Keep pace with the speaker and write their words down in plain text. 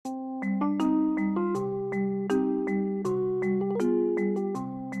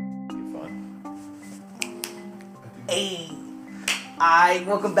Hey, alright,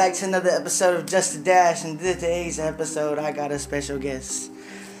 welcome back to another episode of Just a Dash. And today's episode, I got a special guest,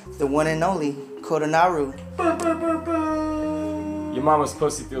 the one and only KOTONARU. Your mama's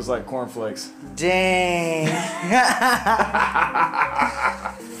pussy feels like cornflakes. Dang.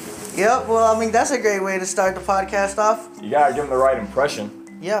 Yep, well, I mean, that's a great way to start the podcast off. You gotta give them the right impression.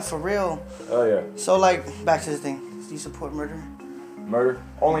 Yeah, for real. Oh yeah. So, like, back to the thing. Do you support murder? Murder?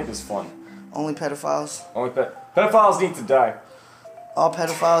 Only if it's fun. Only pedophiles? Only pedophiles need to die. All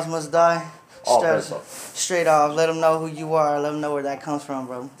pedophiles must die? All pedophiles. Straight off, let them know who you are. Let them know where that comes from,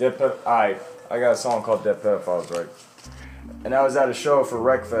 bro. I got a song called Dead Pedophiles, right? And I was at a show for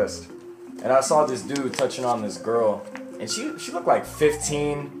Wreckfest. And I saw this dude touching on this girl. And she looked like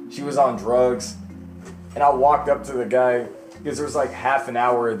 15. She was on drugs. And I walked up to the guy, because there was like half an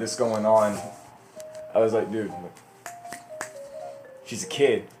hour of this going on. I was like, dude, she's a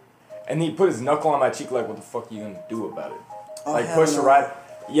kid. And he put his knuckle on my cheek like, what the fuck are you gonna do about it? Oh, like, push her right.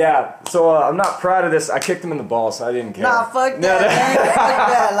 Yeah, so I'm not proud of this. I kicked him in the balls, so I didn't care. Nah, fuck that, man. Fuck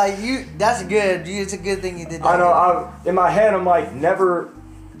that. Like, that's good. It's a good thing you did that. I know, in my head, I'm like, never,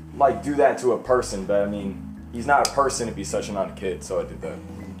 like, do that to a person. But, I mean, he's not a person if he's touching on a kid, so I did that.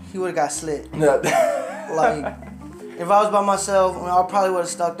 He would've got slit. Yeah. Like, if I was by myself, I probably would've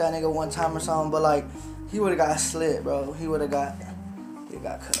stuck that nigga one time or something. But, like, he would've got slit, bro. He got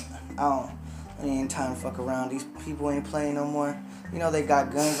cut. I ain't time to fuck around. These people ain't playing no more. You know they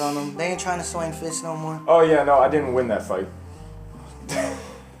got guns on them. They ain't trying to swing fists no more. Oh yeah, no, I didn't win that fight.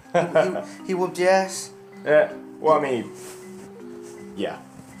 he whooped your ass? Yeah, well, I mean, yeah.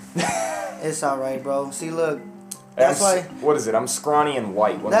 It's alright, bro. See, look. That's why. What is it? I'm scrawny and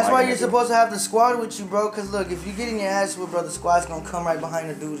white. That's why you're supposed to have the squad with you, bro. Cause look, if you get in your ass with, bro, the squad's gonna come right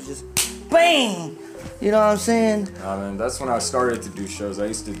behind the dude and just bang. You know what I'm saying? Nah, man, that's when I started to do shows. I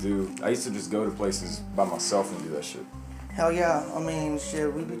used to just go to places by myself and do that shit. Hell yeah. I mean,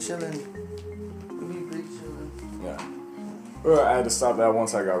 shit, we be chilling. We be pretty chilling. Yeah. Well, I had to stop that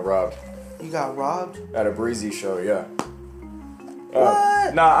once I got robbed. You got robbed? At a Breezy show, yeah.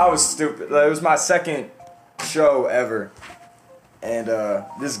 What? Nah, I was stupid. It was my second show ever. And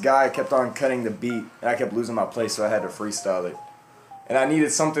this guy kept on cutting the beat, and I kept losing my place, so I had to freestyle it. And I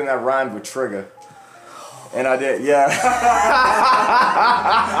needed something that rhymed with trigger. And I did, yeah.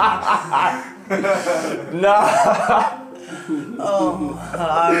 Nah. Oh,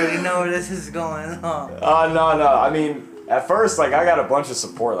 I already know where this is going, huh? No. I mean, at first, like, I got a bunch of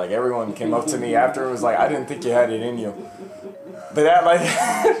support. Like, everyone came up to me after and was like, I didn't think you had it in you. But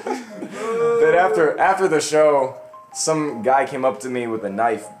after the show, some guy came up to me with a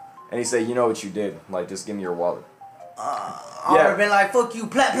knife, and he said, you know what you did. Like, just give me your wallet. I would have been like, fuck you,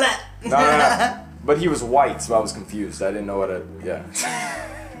 plat, plat. No. But he was white, so I was confused. I didn't know yeah.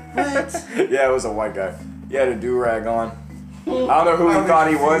 What? Yeah, it was a white guy. He had a do-rag on. I don't know who he thought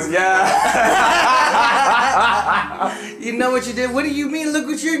he was. Yeah. You know what you did? What do you mean? Look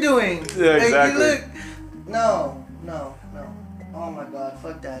what you're doing. Yeah, exactly. Like, No. Oh my God,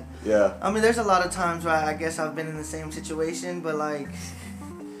 fuck that. Yeah. I mean, there's a lot of times where I guess I've been in the same situation, but like,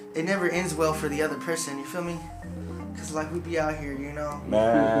 it never ends well for the other person. You feel me? Cause like we be out here, you know.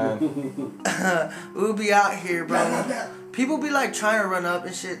 Man. We'll be out here, bro. People be like trying to run up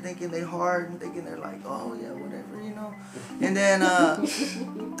and shit, thinking they hard and thinking they're like, oh yeah, whatever, you know. And then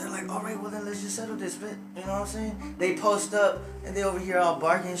they're like, all right, well then let's just settle this bit. You know what I'm saying? They post up and they over here all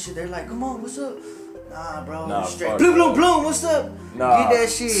barking and shit. They're like, come on, what's up? Nah, bro. Nah, straight. Bloom. What's up? Nah. Get that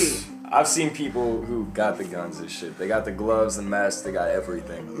shit. I've seen people who got the guns and shit. They got the gloves and masks. They got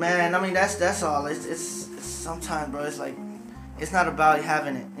everything. Man, I mean that's all. It's sometimes, bro. It's like it's not about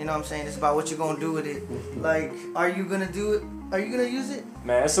having it. You know what I'm saying? It's about what you're gonna do with it. Like, are you gonna do it? Are you gonna use it?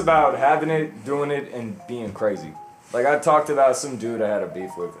 Man, it's about having it, doing it, and being crazy. Like, I talked about some dude I had a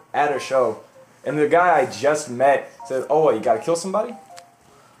beef with at a show, and the guy I just met said, "Oh, what, you gotta kill somebody?"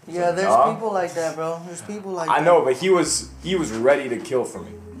 Yeah, there's people like that, bro. There's people like that. I know, but he was ready to kill for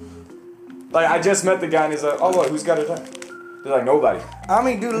me. Like, I just met the guy, and he's like, "Oh, what, who's got it done?" They're like, nobody. I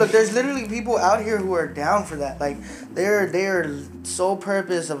mean, dude, look, there's literally people out here who are down for that. Like, their sole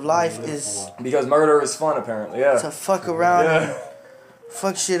purpose of life is... Because murder is fun, apparently, yeah. To fuck around and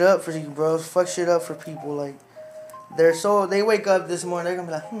fuck shit up for you, bro. Fuck shit up for people. Like, they wake up this morning, they're gonna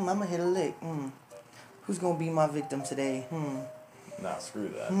be like, I'm gonna hit a lick. Who's gonna be my victim today? Nah, screw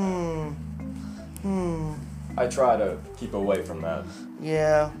that. I try to keep away from that.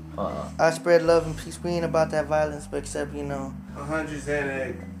 Yeah. I spread love and peace. We ain't about that violence, but except, you know.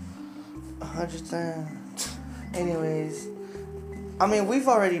 100%. 100%. Anyways. I mean, we've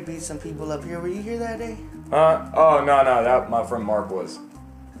already beat some people up here. Were you here that day? Oh, no. That my friend Mark was.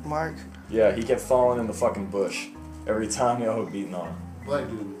 Mark? Yeah, he kept falling in the fucking bush. every time y'all were beating on him. Black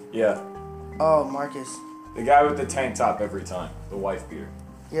dude. Yeah. Oh, Marcus. The guy with the tank top every time. The wife beater.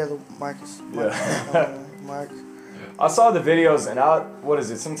 Yeah, the Marcus. Yeah. Mark. I saw the videos and what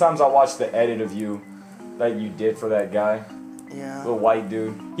is it? Sometimes I'll watch the edit of you that you did for that guy. Yeah. The white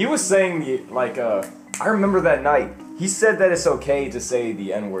dude. He was saying, like, I remember that night. He said that it's okay to say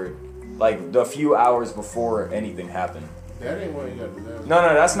the N-word, like, the few hours before anything happened. That ain't why he got his ass. No,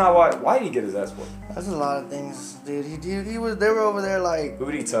 that's not why. Why did he get his ass whooped? That's a lot of things, dude. They were over there like.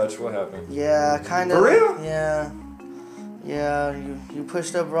 Who did he touch? What happened? Yeah, kind of. For real? Yeah. Yeah, you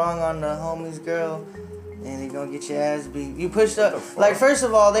pushed up wrong on the homie's girl, and he gonna get your ass beat. You pushed up. Like, first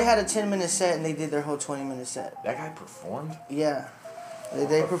of all, they had a 10-minute set, and they did their whole 20-minute set. That guy performed? Yeah.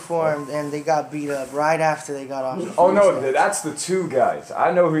 They performed, and they got beat up right after they got off. Oh, no, that's the two guys.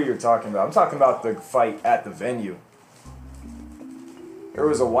 I know who you're talking about. I'm talking about the fight at the venue. There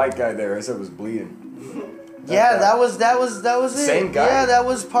was a white guy there. His head was bleeding. Yeah, that was it. Same guy? Yeah, that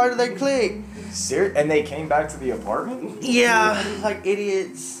was part of their clique. And they came back to the apartment? Yeah, like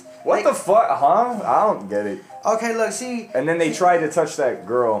idiots. What the fuck? Huh? I don't get it. Okay, look, see. And then they tried to touch that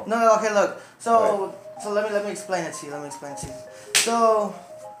girl. No, okay, look. So let me explain it to you. So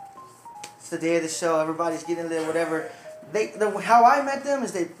it's the day of the show. Everybody's getting lit, whatever. How I met them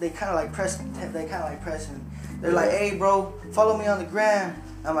is they kind of like press. They kind of like pressing. They're like, hey, bro, follow me on the gram.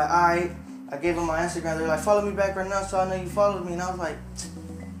 I'm like, alright. I gave them my Instagram. They're like, follow me back right now, so I know you followed me. And I was like,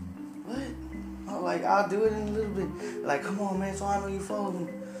 what? I was like, I'll do it in a little bit. They're like, come on, man, so I know you followed me.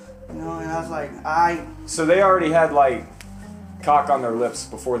 You know, and I was like, alright. So they already had like cock on their lips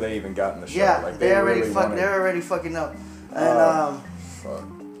before they even got in the show. Yeah, like, they're already fucking up. And fuck.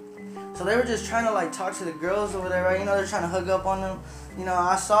 so they were just trying to like talk to the girls over there, right? You know, they're trying to hug up on them. You know,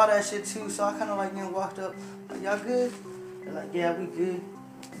 I saw that shit too, so I kind of like, you know, walked up, like, y'all good? They're like, yeah, we good.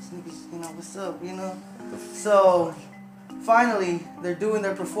 These niggas, you know, what's up, you know? So finally, they're doing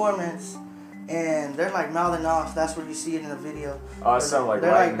their performance, and they're like mouthing off. That's where you see it in the video. Oh, it sounded like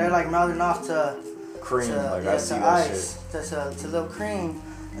they're like mouthing off to Cream. Like, I see to that Ice, shit. to Lil Cream,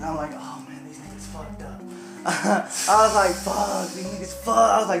 and I'm like, oh man, these niggas fucked up. I was like, fuck, these niggas fuck.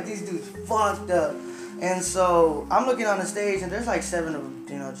 I was like, these dudes fucked up. And so I'm looking on the stage, and there's like 7 of them,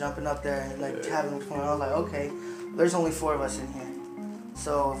 you know, jumping up there and like having fun. I was like, okay, there's only 4 of us in here.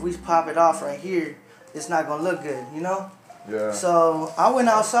 So if we pop it off right here, it's not gonna look good, you know? Yeah. So I went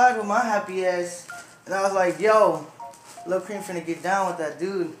outside with my happy ass, and I was like, yo, Lil Cream finna get down with that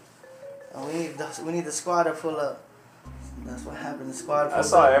dude. And we need the squad to pull up. That's what happened. The squad pulled up. I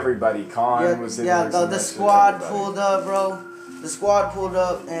saw everybody. Khan was in there. Yeah, the squad pulled up, bro. The squad pulled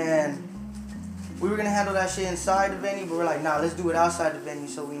up, and we were gonna handle that shit inside the venue, but we're like, nah, let's do it outside the venue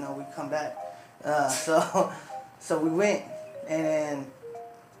so we know we come back. So we went, and then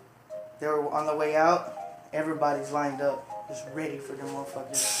they were on the way out. Everybody's lined up, just ready for them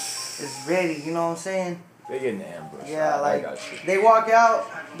motherfuckers. It's ready, you know what I'm saying? They getting ambushed. Yeah, like they walk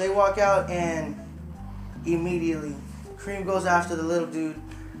out, and immediately Cream goes after the little dude,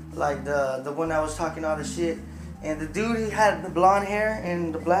 like the one that was talking all the shit. And the dude, he had the blonde hair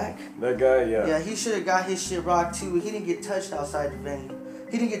and the black. That guy, yeah. Yeah, he should have got his shit rocked too. He didn't get touched outside the venue.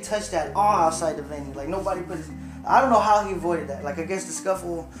 He didn't get touched at all outside the venue. Like, nobody put his... I don't know how he avoided that. Like, I guess the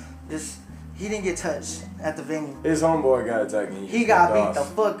scuffle, he didn't get touched at the venue. His homeboy got attacked. He got beat the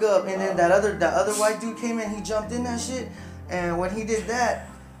fuck up. And then that other white dude came in, he jumped in that shit. And when he did that,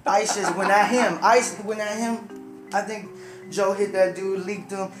 Ice just went at him. I think Joe hit that dude,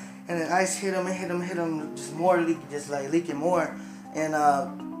 leaked him. And then Ice hit him, just more leaking more. And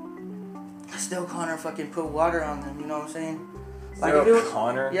still Connor fucking put water on them, you know what I'm saying? Like, if it was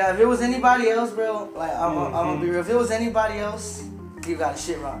Connor? Yeah, if it was anybody else, bro, like, I'm gonna be real. If it was anybody else, you got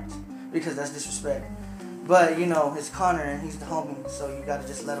shit rocked. Because that's disrespect. But, you know, it's Connor and he's the homie, so you gotta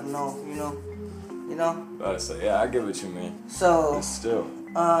just let him know, you know? You know? About to say, yeah, I get what you mean. So, but still.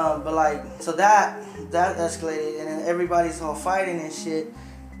 But like, so that escalated, and then everybody's all fighting and shit.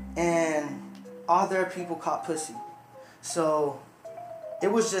 And all their people caught pussy. So it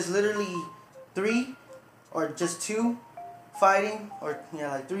was just literally 3 or just 2 fighting, or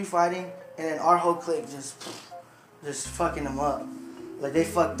like 3 fighting, and then our whole clique just fucking them up. Like, they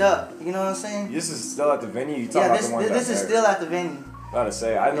fucked up. You know what I'm saying? This is still at the venue? You talking about the one this is still at the venue. About to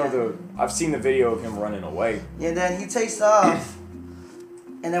say, I know I've seen the video of him running away. Yeah, then he takes off.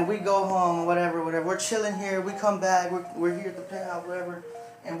 And then we go home, whatever. We're chilling here. We come back. We're here at the penthouse, whatever.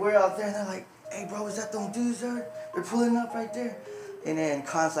 And we're out there, and they're like, hey, bro, is that them dudes there? They're pulling up right there. And then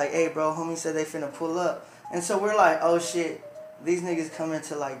Khan's like, hey, bro, homie said they finna pull up. And so we're like, oh, shit. these niggas coming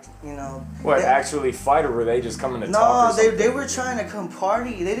to like, What, actually fight, or were they just coming to talk? No, they were trying to come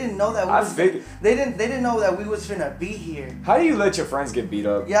party. They didn't know that they didn't know that we was finna be here. How do you let your friends get beat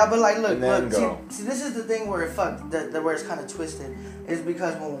up? Yeah, but like, look, go? see, this is the thing where where it's kind of twisted, is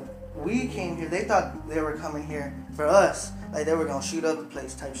because when we came here, they thought they were coming here for us, like they were gonna shoot up the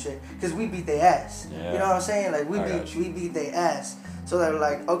place type shit, cause we beat their ass. Yeah. You know what I'm saying? Like we beat their ass. So they were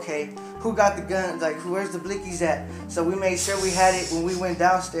like, okay, who got the guns? Like, where's the blickies at? So we made sure we had it when we went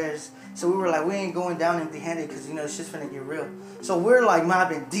downstairs. So we were like, we ain't going down empty-handed, because, shit's finna get real. So we're like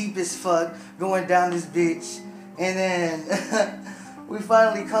mobbing deep as fuck, going down this bitch. And then we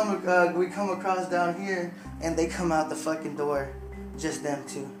finally come across down here, and they come out the fucking door, just them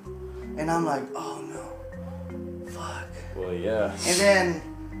two. And I'm like, oh no, fuck. Well, yeah. And then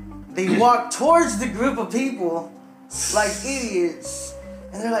they walk towards the group of people, like idiots,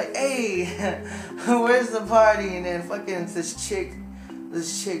 and they're like, hey, where's the party? And then fucking this chick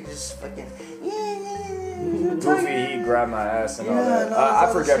just fucking, Goofy, he grabbed my ass and all that. No, I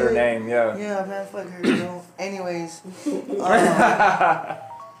forget her name, yeah. Yeah, man, fuck her, Anyways,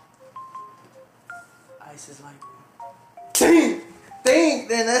 Ice is like, think,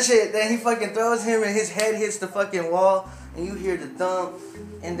 then that shit, then he fucking throws him and his head hits the fucking wall, and you hear the thump,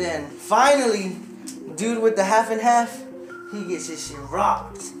 and then finally, dude with the half and half, he gets his shit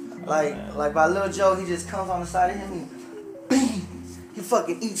rocked. Like by Lil Joe, he just comes on the side of him and bang, he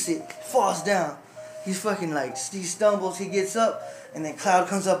fucking eats it, falls down. He's fucking like, he stumbles, he gets up, and then Cloud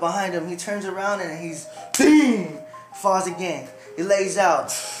comes up behind him. He turns around and he's, ding, falls again. He lays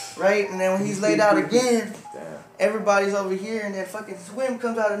out, right? And then when he's laid out again, everybody's over here, and then fucking Swim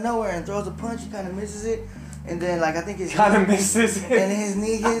comes out of nowhere and throws a punch. He kind of misses it, and then like I think his and his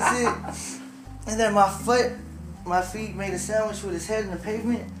knee hits it, and then my feet made a sandwich with his head in the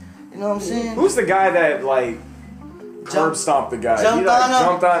pavement. You know what I'm saying? Who's the guy that like curb stomped the guy? Jumped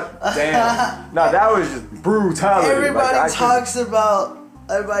on. Damn. No, that was just brutality. Everybody talks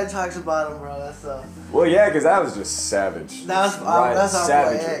about him, bro. That's Well, yeah, because that was just savage. That's our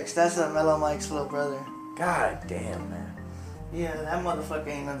boy X. That's a Mellow Mike's little brother. God damn, man. Yeah, that motherfucker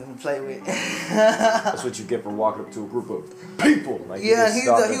ain't nothing to play with. That's what you get for walking up to a group of people. Like, yeah, he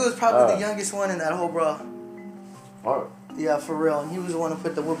was probably the youngest one in that whole brawl. Oh. Yeah, for real. And he was the one who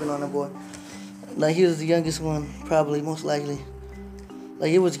put the whooping on the boy. Like, he was the youngest one, probably, most likely.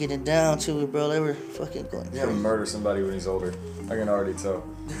 Like, it was getting down to it, bro. They were fucking going crazy. He's gonna murder somebody when he's older. I can already tell.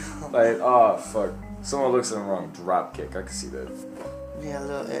 Like, oh, fuck. Someone looks at him wrong, drop kick. I can see that. Yeah,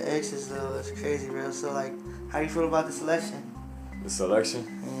 little X is it's crazy, bro. So, like, how do you feel about the selection? The selection?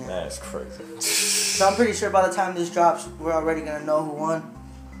 Yeah. That's crazy. So I'm pretty sure by the time this drops, we're already gonna know who won.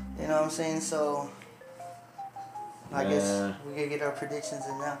 You know what I'm saying? So I guess we can get our predictions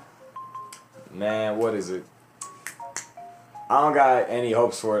in now. Man, what is it? I don't got any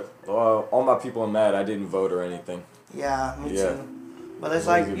hopes for it. All my people are mad I didn't vote or anything. Yeah, me too. But it's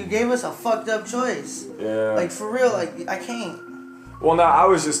like, you gave us a fucked up choice. Yeah. Like, for real, like, I can't. Well, no, I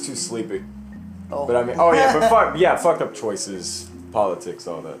was just too sleepy. Oh. But I mean, fucked up choices, politics,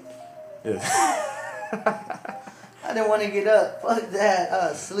 all that. Yeah. I didn't want to get up. Fuck that. I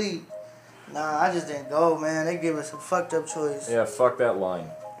was asleep. Nah, I just didn't go, man. They gave us a fucked up choice. Yeah, fuck that line.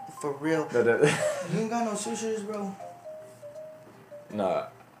 For real. You ain't got no shooters, bro? Nah,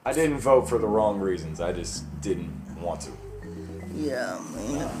 I didn't vote for the wrong reasons. I just didn't want to. Yeah,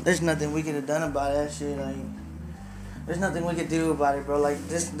 man. There's nothing we could have done about that shit. Like, there's nothing we could do about it, bro. Like,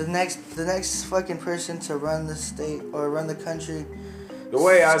 the next fucking person to run the state or run the country. The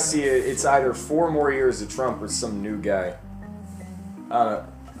way I see it, it's either 4 more years of Trump or some new guy. I don't know.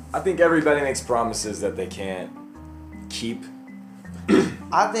 I think everybody makes promises that they can't keep.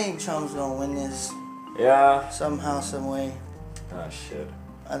 I think Trump's gonna win this. Yeah. Somehow, some way. Ah, shit.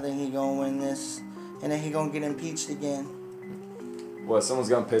 I think he gonna win this, and then he gonna get impeached again. What? Someone's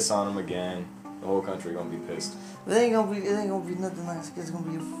gonna piss on him again. The whole country gonna be pissed. It ain't gonna be nothing nice. It's gonna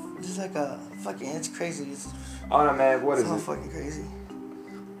be just like a fucking. It's crazy. Oh no, man. What is it? It's all fucking crazy.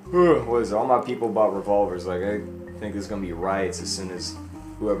 What is it? All my people bought revolvers. Like, I think there's gonna be riots as soon as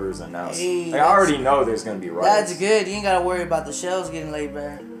whoever is announced. Hey, like, I already know there's gonna be riots. That's good. You ain't gotta worry about the shells getting laid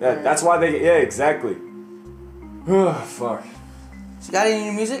bare. Yeah, that's why they. Yeah, exactly. Fuck. So you got any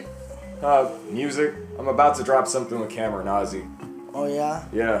new music? Music. I'm about to drop something with Cameron Ozzy. Oh yeah.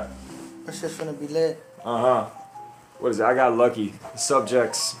 Yeah. That's just gonna be lit. What is it? I got lucky.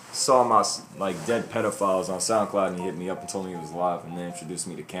 Subjects saw my dead pedophiles on SoundCloud and he hit me up and told me he was live and then introduced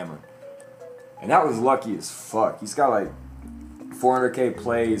me to Cameron. And that was lucky as fuck. He's got like 400K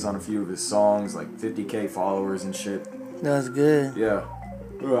plays on a few of his songs, like 50K followers and shit. That's good. Yeah.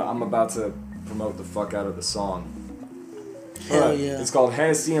 I'm about to promote the fuck out of the song. Hell yeah. It's called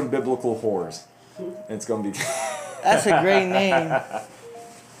Hennessy and Biblical Whores. It's gonna be. That's a great name.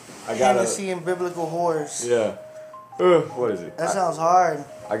 I got Hennessy and Biblical Whores. Yeah. What is it? That sounds hard.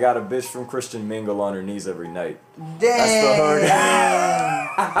 I got a bitch from Christian Mingle on her knees every night. Damn. That's the hook.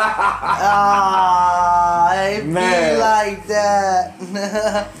 It be like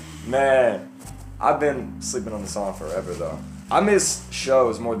that. Man, I've been sleeping on the song forever though. I miss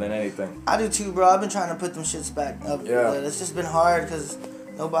shows more than anything. I do too, bro. I've been trying to put them shits back up. Yeah. But it's just been hard because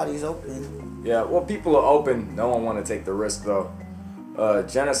nobody's open. Yeah, well, people are open. No one want to take the risk though.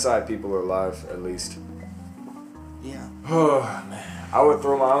 Genocide people are alive, at least. Yeah. Oh man, I would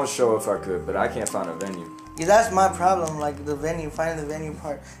throw my own show if I could, but I can't find a venue. Yeah, that's my problem. Like the venue, finding the venue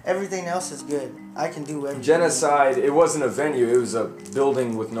part. Everything else is good. I can do everything. Genocide, it wasn't a venue. It was a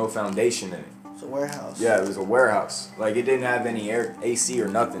building with no foundation in it. It's a warehouse. Yeah, it was a warehouse. Like it didn't have any air, AC or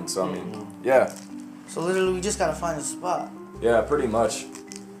nothing. So I mean, yeah. So literally, we just gotta find a spot. Yeah, pretty much.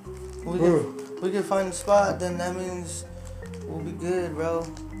 We can find a spot. Then that means we'll be good, bro.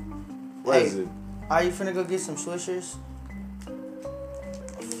 What is it? Are you finna go get some swishers?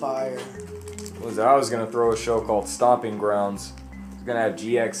 Fire. What was it? I was gonna throw a show called Stomping Grounds. It's gonna have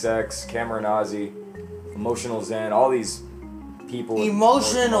GXX, Cameron Ozzy, Emotional Zen, all these people.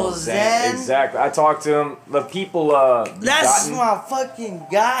 Emotional Zen? Exactly. I talked to him. The people. That's Begotten. my fucking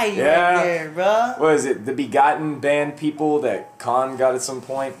guy right Yeah. there, bro. What is it? The Begotten band people that Khan got at some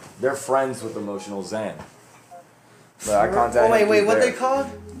point. They're friends with Emotional Zen. But I contacted. Oh, wait, him what there. they called?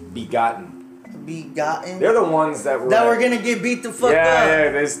 Begotten. Begotten. They're the ones that were. gonna get beat the fuck up.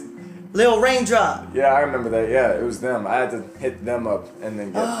 Yeah, there's. Lil Raindrop. Yeah, I remember that. Yeah, it was them. I had to hit them up and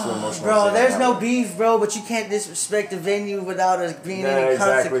then get to Emotional Bro, Zen. there's no beef, bro, but you can't disrespect the venue without us being any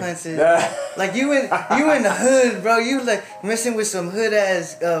exactly. consequences. Yeah. Like you in the hood, bro. You like messing with some hood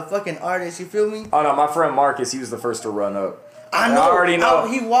ass fucking artists. You feel me? Oh no, my friend Marcus, he was the first to run up. I know. I already know.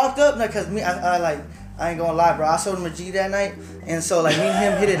 He walked up, cause me, I ain't gonna lie, bro. I sold him a G that night, and so like me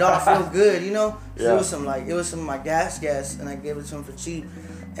and him hit it off real good, you know. Yeah. It was some of my gas, and I gave it to him for cheap.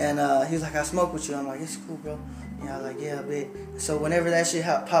 And he was like, I smoke with you. I'm like, it's cool, bro. Yeah, yeah, I bet. So whenever that shit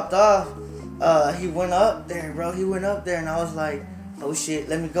popped off, he went up there, bro. He went up there, and I was like, oh shit,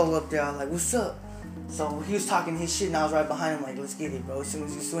 let me go up there. I was like, what's up? So he was talking his shit, and I was right behind him, like, let's get it, bro. As soon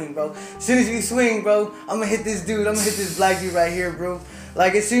as you swing, bro. As soon as you swing, bro, I'm gonna hit this dude. I'm gonna hit this black dude right here, bro.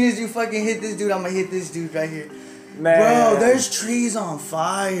 Like, as soon as you fucking hit this dude, I'm gonna hit this dude right here. Man. Bro, there's trees on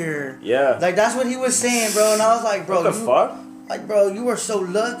fire. Yeah. Like, that's what he was saying, bro. And I was like, bro. What the fuck? Like, bro, you are so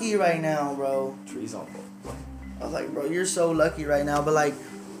lucky right now, bro. Trees on fire. I was like, bro, you're so lucky right now. But, like,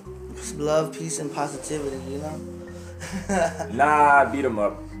 love, peace, and positivity, you know? Nah, beat him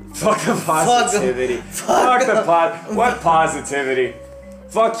up. Fuck the positivity. Fuck the What positivity?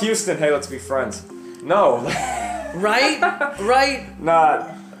 Fuck Houston. Hey, let's be friends. No. Right? Right? Nah,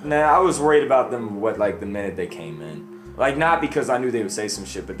 I was worried about them, the minute they came in. Like, not because I knew they would say some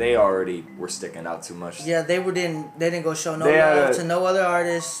shit, but they already were sticking out too much. Yeah, they didn't go show no love to no other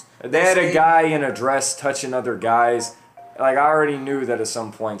artists. They had a guy in a dress touching other guys. Like, I already knew that at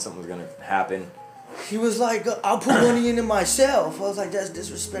some point something was gonna happen. He was like, I'll put money into myself. I was like, that's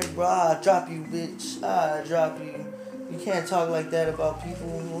disrespect, bro. I'll drop you, bitch. I'll drop you. You can't talk like that about people.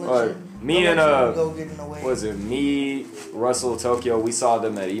 Me and go get in the way. what was it? Me, Russell, Tokyo. We saw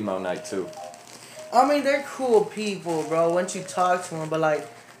them at emo night too. I mean, they're cool people, bro. Once you talk to them, but like,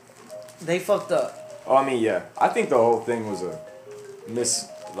 they fucked up. Oh, I mean, yeah. I think the whole thing was a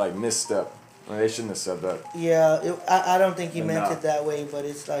misstep. They shouldn't have said that. Yeah, I don't think he meant it that way, but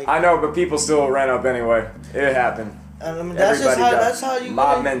it's like. I know, but people still ran up anyway. It happened. I mean, that's how you.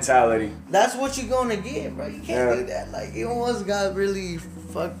 Mob mentality. That's what you're gonna get, bro. You can't do that. Like, you almost got really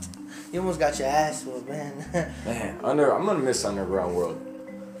fucked. You almost got your ass whooped, man. Man, I'm gonna miss Underground World.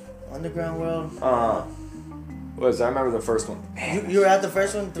 Underground World. I remember the first one. Man. You were at the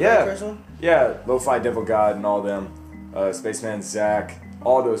first one? The very first one? Yeah, Lo-Fi Devil God and all them. Spaceman Zach,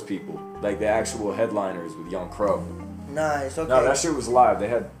 all those people. Like the actual headliners with Young Crow. Nice, okay. No, that shit was live. They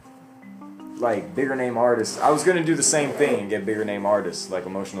had like bigger name artists. I was gonna do the same thing and get bigger name artists like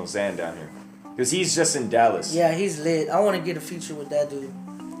Emotional Zen down here. Cause he's just in Dallas. Yeah, he's lit. I wanna get a feature with that dude.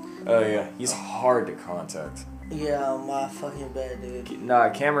 Oh yeah, he's hard to contact. Yeah, my fucking bad dude.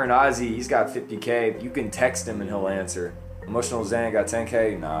 Nah, Cameron Ozzy, he's got 50K. You can text him and he'll answer. Emotional Zen got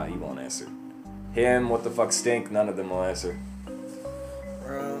 10K. Nah, he won't answer. Him, What the Fuck Stink, none of them will answer.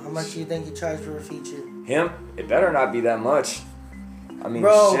 How much do you think he charged for a feature? Him? It better not be that much. I mean,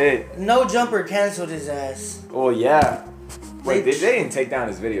 bro, shit. No Jumper canceled his ass. Oh, yeah. Wait, they didn't take down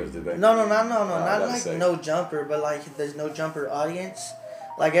his videos, did they? No, not like No Jumper, but like there's No Jumper audience.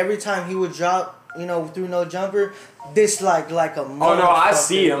 Like every time he would drop through No Jumper, dislike like a motherfucker. Oh no, I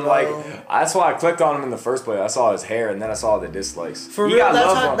see him. Bro. Like that's why I clicked on him in the first place. I saw his hair, and then I saw the dislikes. For He real, got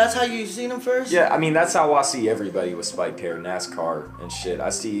love on- that's how you seen him first. Yeah, I mean that's how I see everybody with spiked hair, NASCAR and shit. I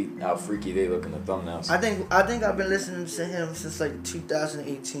see how freaky they look in the thumbnails. I think I've been listening to him since like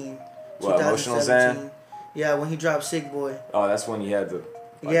 2018. What, Emotional 2017. Zan? Yeah, when he dropped Sick Boy. Oh, that's when he had the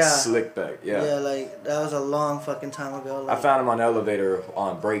slick back. Yeah. Yeah, like that was a long fucking time ago. Like, I found him on Elevator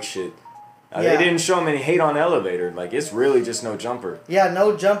on break shit. Yeah. They didn't show him any hate on Elevator. Like it's really just No Jumper. Yeah,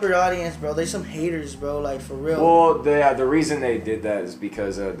 No Jumper audience, bro. They some haters, bro. Like for real. Well, the reason they did that is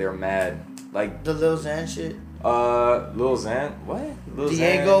because they're mad. Like the Lil Xan shit. Lil Xan? What? Lil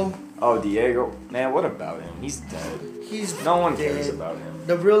Diego. Xan? Oh, Diego. Man, what about him? He's dead. No one cares about him.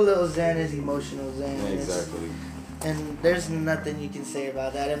 The real Lil Xan is Emotional Xan. Yeah, exactly. And there's nothing you can say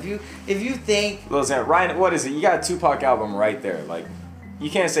about that. If you think Lil Xan, Ryan, what is it? You got a Tupac album right there. Like, you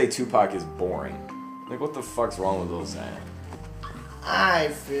can't say Tupac is boring. Like, what the fuck's wrong with Lil Xan? I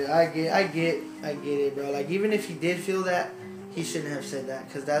get it, bro. Like, even if he did feel that, he shouldn't have said that,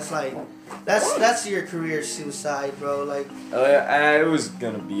 cause that's your career suicide, bro. Like, it was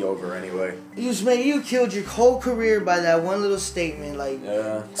gonna be over anyway. You killed your whole career by that one little statement. Like,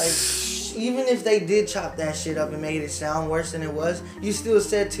 even if they did chop that shit up and made it sound worse than it was, you still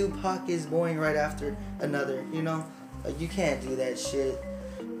said Tupac is boring right after another. Like you can't do that shit.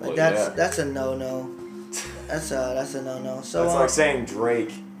 Like that's a no. That's a no. So that's like saying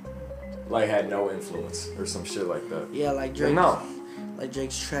Drake like had no influence or some shit like that. Yeah, like Drake. No. Like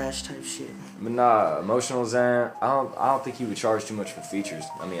Drake's trash type shit. But nah, Emotional Zan, I don't think he would charge too much for features.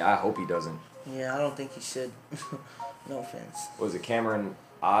 I mean, I hope he doesn't. Yeah, I don't think he should. No offense. What was it Cameron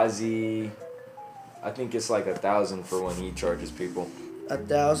Ozzy? I think it's like 1,000 for when he charges people.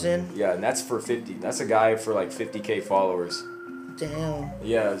 1,000? Yeah, and that's for 50. That's a guy for like 50K followers. Damn.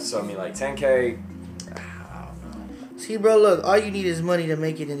 Yeah, so I mean like 10K. See, bro, look, all you need is money to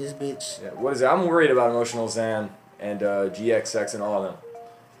make it in this bitch. Yeah, what is it? I'm worried about Emotional Zan and GXX and all of them.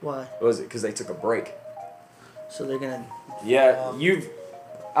 Why? What was it? Because they took a break. So they're gonna. Yeah,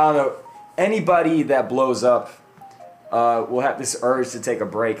 I don't know. Anybody that blows up will have this urge to take a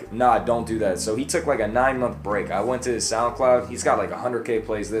break. Nah, don't do that. So he took like a 9-month break. I went to his SoundCloud. He's got like 100K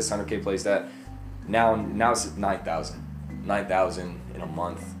plays this, 100K plays that. Now it's at 9,000. 9,000 in a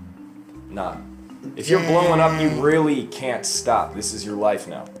month. Nah. If you're blowing up, you really can't stop. This is your life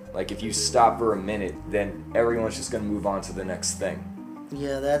now. Like, if you stop for a minute, then everyone's just going to move on to the next thing.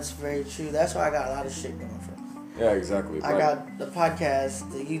 Yeah, that's very true. That's why I got a lot of shit going for me. Yeah, exactly. I got the podcast,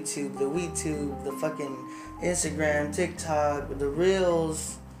 the YouTube, the WeTube, the fucking Instagram, TikTok, the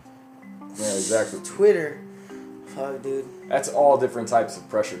Reels. Yeah, exactly. Twitter. Fuck, dude. That's all different types of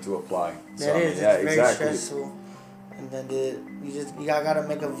pressure to apply. That is. It's very stressful. And then you gotta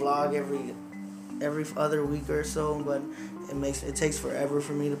make a vlog every other week or so, but it takes forever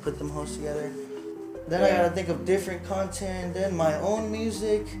for me to put them hosts together. Then I gotta think of different content, then my own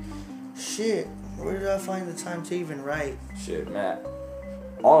music. Shit, where did I find the time to even write? Shit, Matt.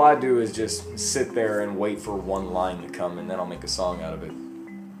 All I do is just sit there and wait for one line to come, and then I'll make a song out of it.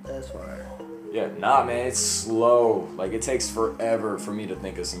 That's fire. Yeah, nah, man, it's slow. Like, it takes forever for me to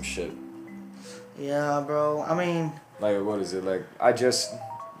think of some shit. Yeah, bro. I mean... Like, what is it? Like, I just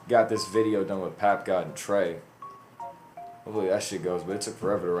got this video done with Pap God and Trey. Hopefully that shit goes, but it took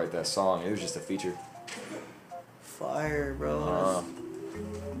forever to write that song. It was just a feature. Fire, bro.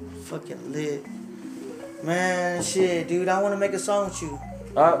 Fucking lit. Man, shit, dude, I want to make a song with you.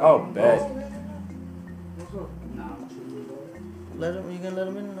 Bet. You gonna let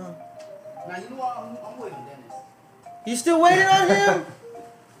him in or no? Now, you know what? I'm waiting on Dennis. You still waiting on him?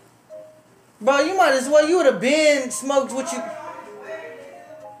 Bro, you might as well. You would have been smoked what you...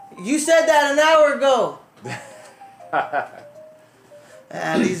 You said that an hour ago.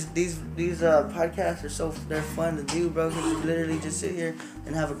 These podcasts are they're fun to do, bro. Because you literally just sit here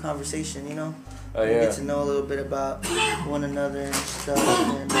and have a conversation, you know? Oh, yeah. You get to know a little bit about one another and stuff.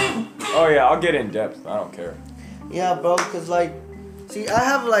 And, oh, yeah, I'll get in depth. I don't care. yeah, bro, because, like... See, I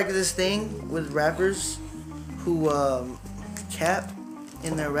have, like, this thing with rappers who cap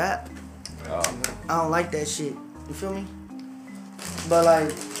in their rap. I don't like that shit. You feel me? But,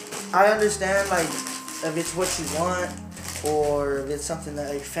 like, I understand, like, if it's what you want or if it's something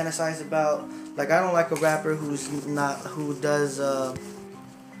that you fantasize about. Like, I don't like a rapper who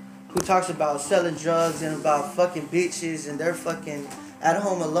talks about selling drugs and about fucking bitches and they're fucking at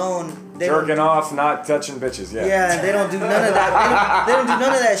home alone. Jerking off, not touching bitches, yeah. Yeah, and they don't do none of that. They don't do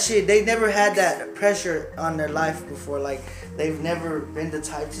none of that shit. They never had that pressure on their life before. Like, they've never been the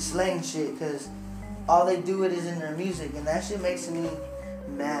type to slang shit because all they do it is in their music. And that shit makes me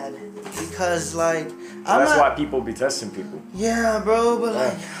mad because like That's why people be testing people. Yeah, bro, but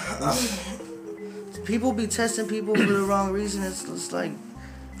like people be testing people for the wrong reason. It's like,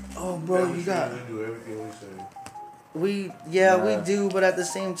 oh, bro, you got. We do everything we say. We do, but at the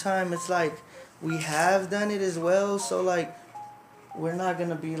same time, it's like we have done it as well. So like, we're not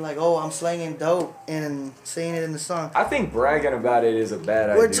gonna be like, oh, I'm slanging dope and saying it in the song. I think bragging about it is a bad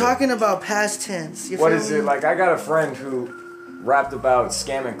idea. We're talking about past tense. You What feel is me? it? Like, I got a friend who rapped about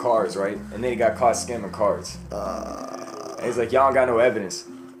scamming cars, right? And then he got caught scamming cars. And he's like, y'all don't got no evidence.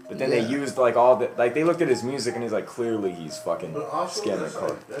 But then they used like all the, like they looked at his music and he's like, clearly he's fucking But also, scamming that's,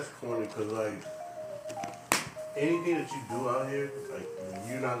 cars. like, that's corny because, like, anything that you do out here, like,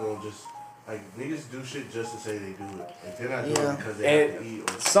 you're not going to just, like, niggas do shit just to say they do it. Like, they're not doing it because they have to eat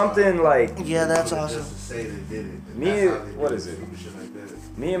or something like, Yeah, that's awesome. Just to say they did it. And Me, that's how they what do is it? stupid shit like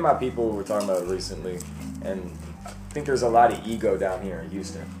that. me and my people were talking about it recently, and I think there's a lot of ego down here in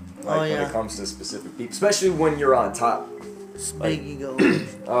Houston. Like when it comes to specific people, especially when you're on top. It's Like, big ego.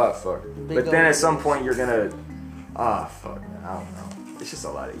 Oh fuck. Big But then ego. at some point you're gonna, fuck, man, I don't know. It's just a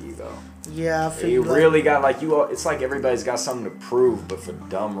lot of ego. Yeah, I feel You like, really got like you. It's like everybody's got something to prove, but for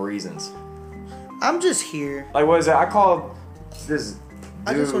dumb reasons. I'm just here. Like what is it? I called this.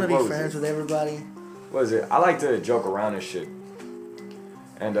 I just want to what be was friends it? with everybody. What is it? I like to joke around and shit.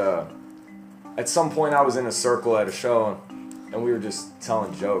 And at some point I was in a circle at a show, and we were just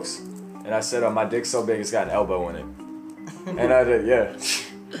telling jokes. And I said, my dick's so big it's got an elbow in it. And I did, yeah.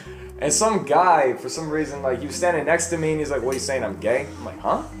 And some guy, for some reason, like, he was standing next to me, and he's like, what are you saying, I'm gay? I'm like,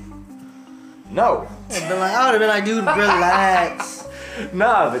 huh? No. I would have been like, dude, relax.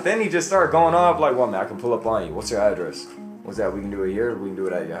 Nah, but then he just started going off like, well, man, I can pull up on you. What's your address? What's that? We can do it here. We can do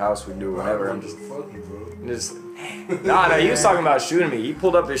it at your house. We can do it whenever. I'm just, Fuck you, bro. nah, he was talking about shooting me. He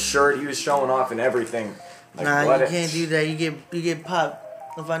pulled up his shirt. He was showing off and everything. Like, Nah, what you can't do that. You get popped.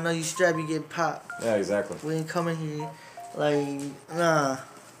 If I know you strapped, you get popped. Yeah, exactly. We ain't coming here. Like, nah.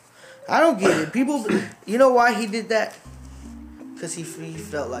 I don't get it. People, you know why he did that? Because he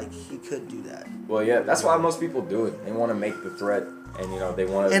felt like he could do that. Well, yeah, that's why most people do it. They want to make the threat, and you know they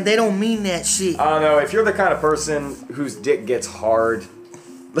want to. And they don't mean that shit. I don't know. If you're the kind of person whose dick gets hard,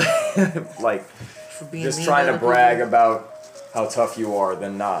 like For being just mean trying to other brag people. about how tough you are,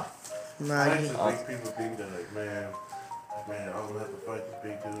 then nah. Nah, I you, used to think people think that, like, man, I'm gonna have to fight this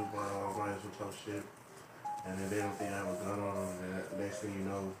big dude, but I'm running some tough shit. And then they don't think I have a gun on them, and the next thing you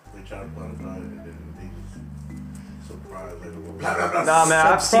know, they try to pull a gun, and then they just surprise, like, blah, blah, blah. Nah,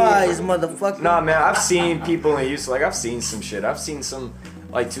 man, surprise, motherfucker. Nah, man, I've seen people in Houston, like, I've seen some shit. I've seen some,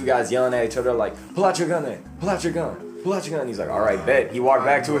 like, two guys yelling at each other, like, pull out your gun then, pull out your gun, pull out your gun. He's like, all right, bet. He walked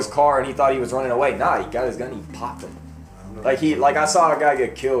back to his car, and he thought he was running away. Nah, he got his gun, he popped him. Like, I saw a guy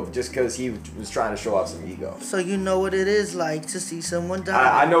get killed just because he was trying to show off some ego. So you know what it is like to see someone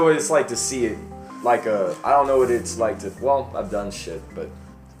die. I know what it's like to see it, like, I don't know what it's like to, well, I've done shit, but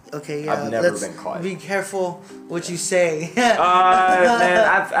Okay, yeah. I've never let's been caught. Be careful what you say. man,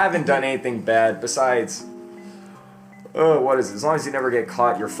 I haven't done anything bad besides. What is it? As long as you never get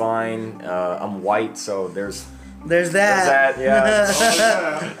caught, you're fine. I'm white, so there's that.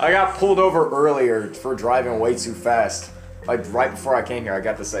 yeah. I got pulled over earlier for driving way too fast. Like right before I came here, I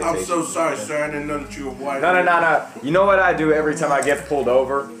got the citation. I'm so sorry, sir. I didn't know that you were white. No. You know what I do every time I get pulled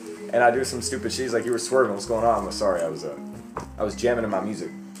over, and I do some stupid shit. He's like, you were swerving. What's going on? I'm like, sorry, I was jamming in my music.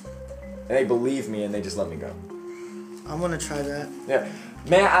 And they believe me, and they just let me go. I'm gonna try that. Yeah.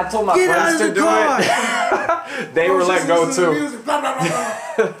 Man, I told my Get friends out to of the do car. it. They were let go too. Music, blah, blah,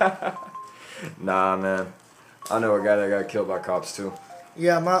 blah, blah. Nah, man. I know a guy that got killed by cops too.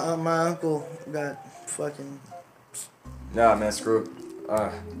 Yeah, my uncle got fucking. Nah, man, screw it.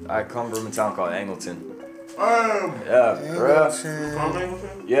 I come from a town called Angleton. Yeah, bruh. From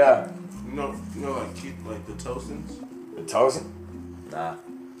Angleton? Yeah. You know, like the Tostons? The Tozen? Nah.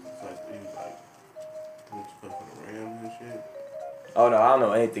 It's like, he was like, went to play for the Rams and shit. Oh no, I don't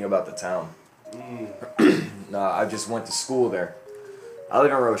know anything about the town. Nah, I just went to school there. I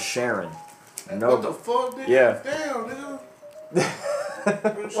live in Rose Sharon. No. What the fuck, nigga? Yeah. Damn, nigga.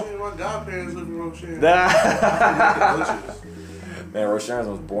 Rose Sharon, my godparents live in Rose Sharon. Man, Rose Sharon's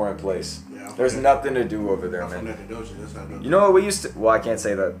the most boring place. Yeah, There's nothing to do over there, I'm from man. Nacogdoches, that's how I know. You know what we used to? Well, I can't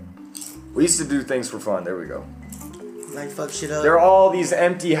say that. We used to do things for fun. There we go. Like fuck shit up. There are all these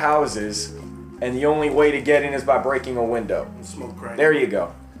empty houses, and the only way to get in is by breaking a window. Smoke crack. There you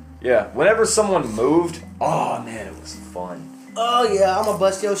go. Yeah. Whenever someone moved, oh man, it was fun. Oh yeah, I'm gonna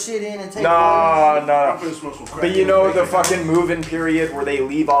bust your shit in and take. No. I'm finna smoke some crack. But you know the fucking move-in period where they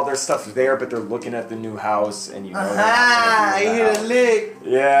leave all their stuff there, but they're looking at the new house, and you know. Aha! You hear the lick.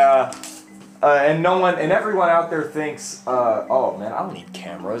 Yeah. And no one, and everyone out there thinks, oh man, I don't need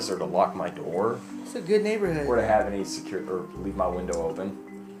cameras or to lock my door. It's a good neighborhood. Or to have any secure, or leave my window open.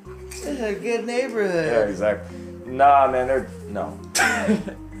 It's a good neighborhood. Yeah, exactly. Nah, man, no.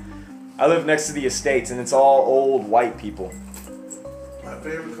 I live next to the estates, and it's all old white people. My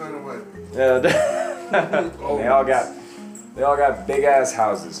favorite kind of white. Yeah, they all got big ass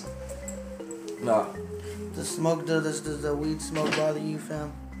houses. No. Does the weed smoke bother you,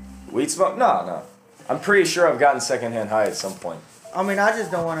 fam? Weed smoke? No. I'm pretty sure I've gotten secondhand high at some point. I mean, I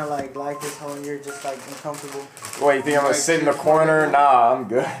just don't want to like this whole and you're just like uncomfortable. What, you think I'm gonna sit in the corner? Nah, I'm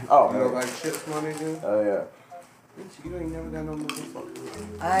good. Oh, You don't like chips, my nigga? Oh yeah. Bitch, you ain't never got no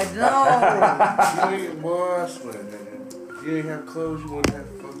motherfucker. I know. You ain't, boy, I swear, nigga. You ain't have clothes, you wouldn't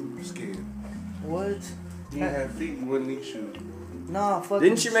have fucking skin. What? You didn't have feet, you wouldn't need shoes. Nah, fucking.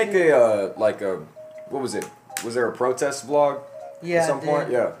 Didn't you make shit. what was it? Was there a protest vlog? Yeah, At some point?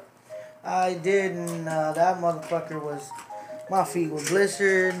 Yeah. I did, and that motherfucker was. My feet were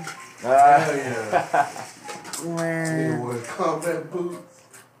blistered. Hell yeah. When Nigga wore combat boots.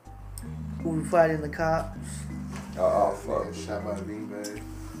 we were fighting the cops. Oh fuck. Nigga shot by a beanbag.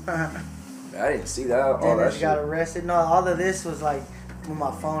 I didn't see that. All that Dennis shit. got arrested. No, all of this was like when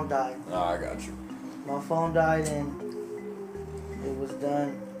my phone died. Oh, I got you. My phone died and it was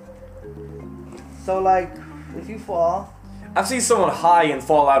done. So like, if you fall, I've seen someone high and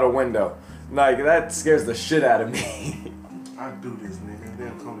fall out a window. Like that scares the shit out of me. I do this, nigga.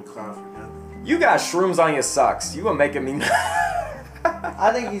 They'll call me Cloud for nothing. You got shrooms on your socks. You were making me.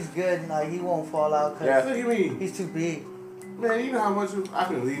 I think he's good. Like he won't fall out because Yeah. Look at me. he's too big. Man, you know how much I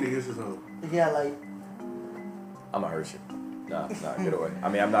can lean against his own. Yeah, like I'm gonna hurt you. No, get away. I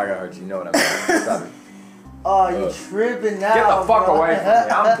mean, I'm not gonna hurt you. You know what I mean? Stop it. oh, you tripping now? Get the fuck bro. away from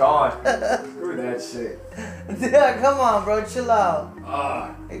me. I'm gone. Screw that shit. Yeah, come on, bro. Chill out.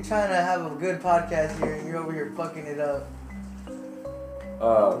 Ah. They trying to have a good podcast here, and you're over here fucking it up.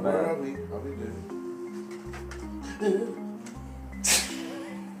 Oh I'll man. be good.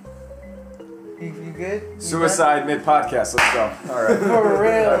 You good? You Suicide mid podcast. Let's go. All right. For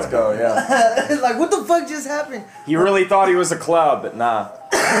real. Let's go. Yeah. done? Like, what the fuck just happened? He really thought he was a cloud, but nah.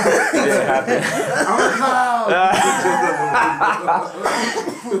 It didn't happen. I'm a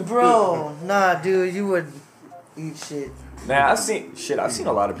cloud. Bro, nah, dude, you would eat shit. Nah, I've seen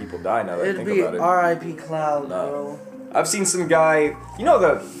a lot of people die now that I It'd think be about it. R.I.P. Cloud, No. bro. I've seen some guy, you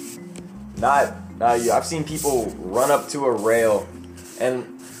know not you. I've seen people run up to a rail and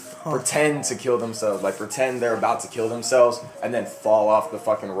pretend to kill themselves, like pretend they're about to kill themselves, and then fall off the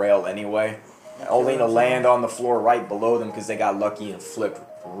fucking rail anyway, only to land on the floor right below them because they got lucky and flipped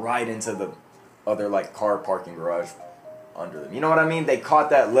right into the other like car parking garage under them. You know what I mean? They caught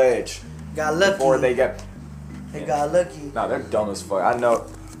that ledge Got lucky. before they get. They got lucky. Nah, they're dumb as fuck. I know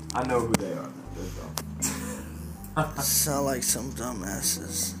who they are. They're dumb. Sound like some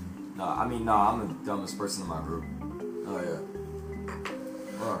dumbasses. I'm the dumbest person in my group. Oh yeah.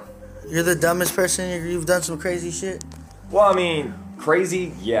 You're the dumbest person. You've done some crazy shit. Well, I mean,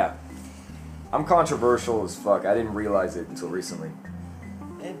 crazy, yeah. I'm controversial as fuck. I didn't realize it until recently.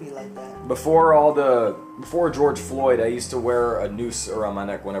 It'd be like that. Before George Floyd, I used to wear a noose around my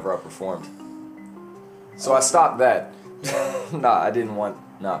neck whenever I performed. So I stopped that. I didn't want.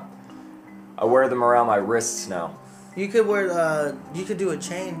 I wear them around my wrists now. You could wear. You could do a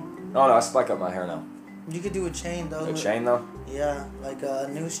chain. Oh no, I spike up my hair now. You could do a chain though. A chain though? Yeah, like a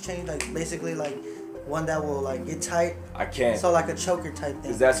noose chain, like basically like one that will like get tight. I can't. So like a choker type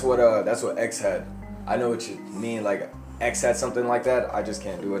thing. Cause that's what X had. I know what you mean. Like X had something like that. I just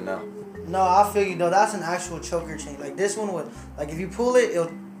can't do it now. No, I feel you though. That's an actual choker chain. Like this one would, like if you pull it,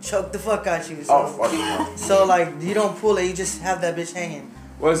 it'll choke the fuck out you. So, Fuck no. So like you don't pull it, you just have that bitch hanging.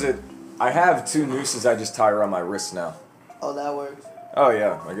 What is it? I have 2 nooses I just tie around my wrists now. Oh, that works. Oh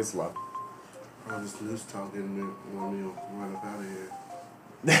yeah, I guess a lot. I'm just loose talking and want me to run up out of here.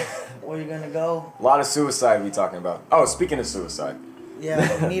 Where you gonna go? A lot of suicide we talking about. Oh, speaking of suicide. Yeah,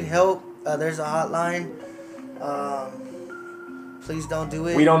 if you need help, there's a hotline. Please don't do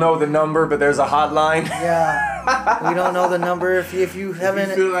it. We don't know the number, but there's a hotline. Yeah, we don't know the number. If you haven't.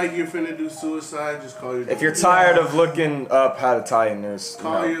 If you feel like you're finna do suicide, just call your. If you're tired of looking up how to tie a noose,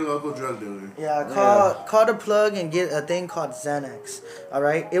 call your local drug dealer. Yeah, call the plug and get a thing called Xanax. All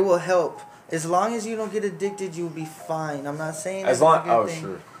right, it will help. As long as you don't get addicted, you'll be fine. I'm not saying as that's long. a good Oh thing.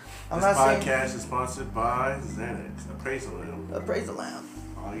 sure. I'm This not saying. podcast is sponsored by Xanax, Appraisal Lamb. Appraisal lamp.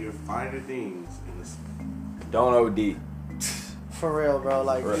 All your finer things in this. Don't OD. For real, bro.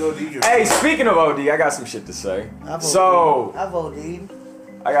 Like, Hey, speaking of OD, I got some shit to say. I've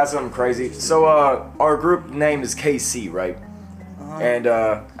I got something crazy. So, our group name is KC, right? And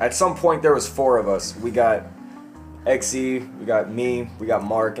at some point there was 4 of us. We got XE, we got me, we got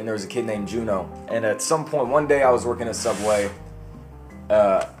Mark, and there was a kid named Juno. And at some point, one day I was working at Subway,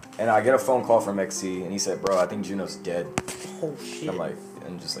 and I get a phone call from XE, and he said, "Bro, I think Juno's dead." Oh shit.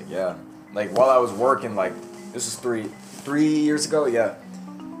 I'm just like, yeah. Like while I was working, like this was three years ago, yeah.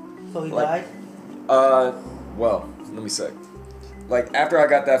 So he died? Well, let me say. Like after I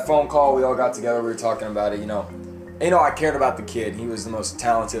got that phone call, we all got together, we were talking about it, you know. And, you know, I cared about the kid. He was the most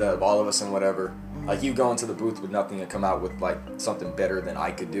talented out of all of us and whatever. Mm-hmm. Like you go into the booth with nothing and come out with like something better than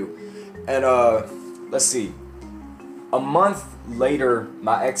I could do. And let's see. A month later,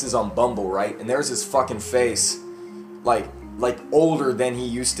 my ex is on Bumble, right? And there's his fucking face, like older than he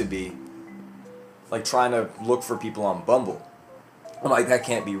used to be, like trying to look for people on Bumble. I'm like, that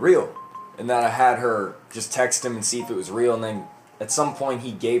can't be real. And then I had her just text him and see if it was real. And then at some point,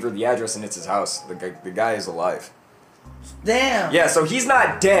 he gave her the address, and it's his house. The guy is alive. Damn. Yeah, so he's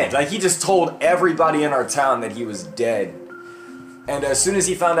not dead. Like he just told everybody in our town that he was dead. And as soon as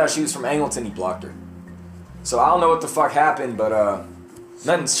he found out she was from Angleton, he blocked her. So I don't know what the fuck happened, but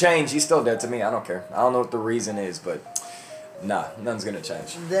nothing's changed. He's still dead to me. I don't care. I don't know what the reason is, but nah, nothing's gonna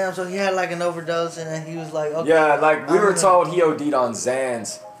change. Damn, so he had like an overdose and then he was like, okay. Yeah, like we were told he OD'd on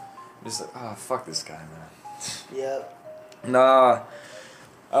Xans. Just like, oh, fuck this guy, man. Yep. Nah,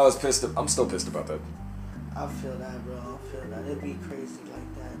 I was pissed. I'm still pissed about that. I feel that, bro. I feel that. It'd be crazy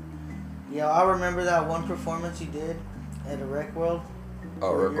like that. Yeah, I remember that one performance you did at the Rec World.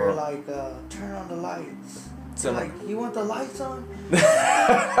 Oh, where Rec you're World. Like, turn on the lights. So like, you want the lights on?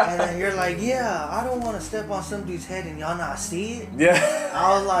 And then you're like, yeah, I don't want to step on some dude's head and y'all not see it. Yeah.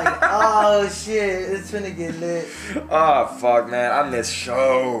 I was like, oh shit, it's finna get lit. Oh, fuck, man. I miss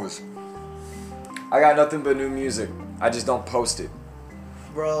shows. I got nothing but new music. I just don't post it.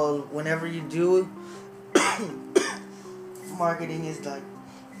 Bro, whenever you do marketing is like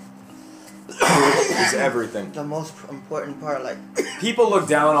It's everything. the most important part. Like People look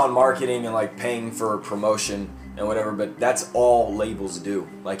down on marketing and like paying for promotion and whatever, but that's all labels do.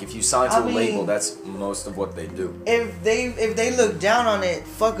 Like if you sign to a label, that's most of what they do. if they look down on it,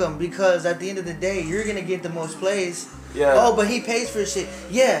 fuck them, because at the end of the day, you're gonna get the most plays. Yeah. Oh, but he pays for shit.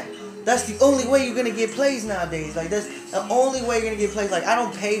 Yeah. That's the only way you're gonna get plays nowadays. Like that's the only way you're gonna get plays. Like I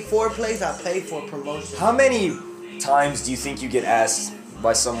don't pay for plays, I pay for promotion. How many times do you think you get asked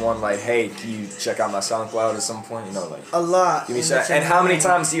by someone like, "Hey, can you check out my SoundCloud at some point?" You know, like A lot. give me some. And how many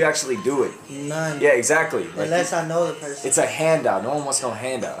times do you actually do it? None. Yeah, exactly. Like, Unless I know the person. it's a handout. No one wants no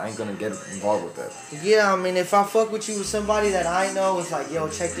handout. I ain't gonna get involved with that. Yeah, I mean, if I fuck with you with somebody that I know, it's like, yo,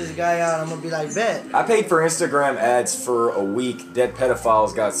 check this guy out. I'm gonna be like, bet. I paid for Instagram ads for a week. Dead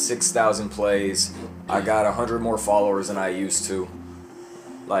Pedophiles got 6,000 plays. I got 100 more followers than I used to.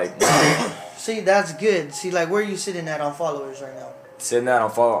 Like, See, that's good. See, like, where are you sitting at on followers right now? sitting out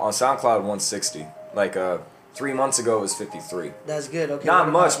on SoundCloud 160. Like 3 months ago it was 53. That's good. Okay. Not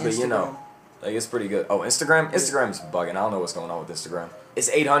what much, about but you know, Instagram? like it's pretty good. Oh, Instagram's bugging. I don't know what's going on with Instagram. It's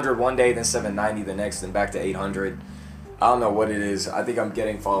 800 one day, then 790 the next, then back to 800. I don't know what it is. I think I'm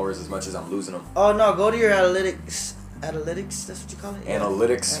getting followers as much as I'm losing them. Oh no, go to your analytics. Analytics, that's what you call it.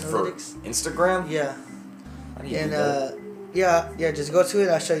 Analytics Analytics. for Instagram. Yeah. How do you And do that? yeah, just go to it.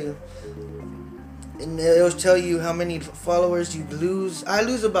 I'll show you. And it'll tell you how many followers you lose. I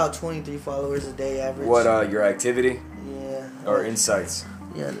lose about 23 followers a day average. What your activity Yeah. or insights?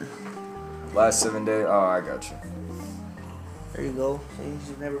 Yeah. Last 7 days. Oh, I got you. There you go. See,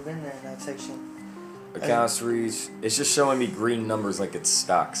 you've never been there in that section. Accounts reach. It's just showing me green numbers like it's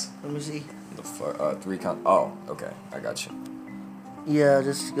stocks. Let me see. The fuck? 3 count. Oh, okay. I got you. Yeah,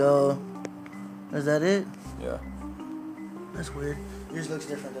 just go. Is that it? Yeah. That's weird. Yours looks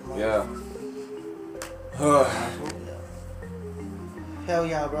different than mine. Yeah. Hell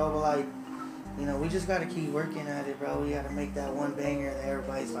yeah, bro. But like, you know, we just gotta keep working at it, bro. We gotta make that one banger that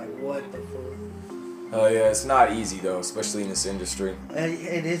everybody's like, what the fuck? Oh yeah, it's not easy though, especially in this industry.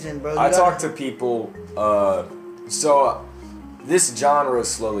 It isn't, bro. I talk to people. So this genre is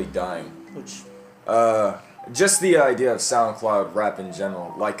slowly dying. Which? Just the idea of SoundCloud rap in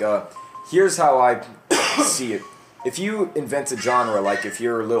general. Like, here's how I see it. If you invent a genre, like if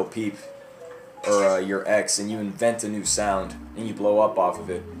you're Lil Peep or your ex, and you invent a new sound and you blow up off of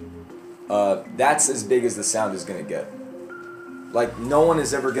it, that's as big as the sound is gonna get. Like, no one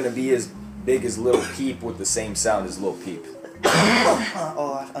is ever gonna be as big as Lil Peep with the same sound as Lil Peep.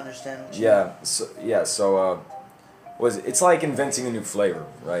 Oh, I understand. What you Yeah. So it's like inventing a new flavor,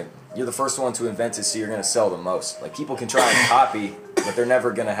 right? You're the first one to invent it, so you're gonna sell the most. Like, people can try and copy, but they're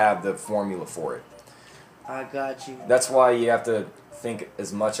never gonna have the formula for it. I got you. That's why you have to think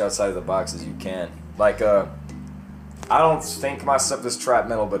as much outside of the box as you can. Like, I don't think my stuff is trap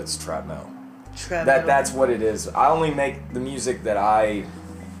metal, but it's trap metal. Trap metal. That's what it is. I only make the music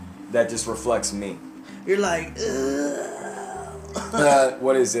that just reflects me. You're like,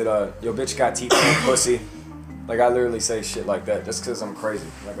 What is it? Yo, bitch got teeth and pussy. Like, I literally say shit like that just because I'm crazy.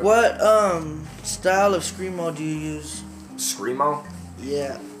 Like what style of screamo do you use? Screamo?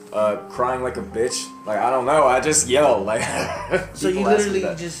 Yeah. Crying like a bitch. Like, I don't know. I just yell. Like, So you people ask me literally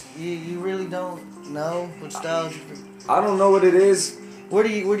that. just you really don't know what style? I don't know what it is. Where do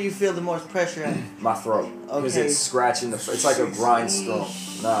you feel the most pressure at? My throat. Because Okay. it's scratching it's like a grindstone.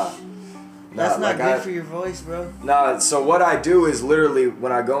 Nah. That's not like good for your voice, bro. Nah, so what I do is literally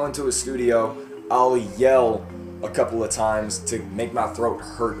when I go into a studio, I'll yell a couple of times to make my throat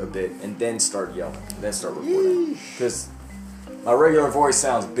hurt a bit and then start yelling. Then start recording. Because my regular voice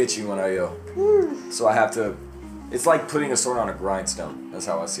sounds bitchy when I yell. So I have to, it's like putting a sword on a grindstone. That's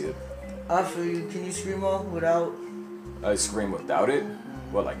how I see it. I feel you. Can you screamo without? I scream without it?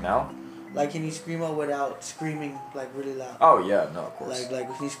 What, like now? Like, can you screamo without screaming like really loud? Oh yeah, no, of course. Like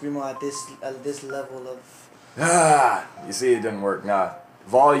can you screamo at this level of You see, it didn't work. Nah,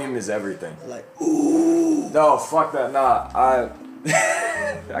 volume is everything. like? No, fuck that. Nah,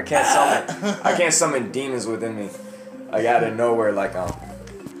 I can't summon demons within me. Like out of nowhere, like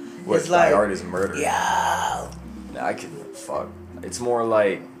what It's like, my art is murder. Yeah. Nah, I can fuck. It's more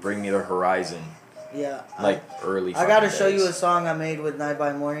like bring me the horizon. Yeah. Like early. I gotta fucking show you days. a song I made with Night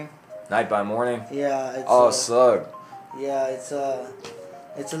by Morning. Night by Morning. Yeah. It's, Oh, slug. Yeah, it's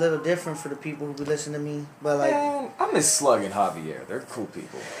a little different for the people who listen to me, but like, Man, I miss Slug and Javier. They're cool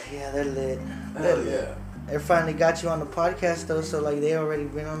people. yeah, they're lit. Hell yeah. They finally got you on the podcast though, so like they already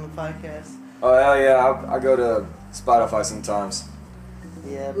been on the podcast. Oh hell yeah! I go to Spotify sometimes.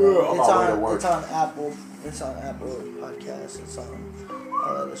 Yeah, bro. On my way to work. It's on Apple. It's on Apple Podcasts. It's on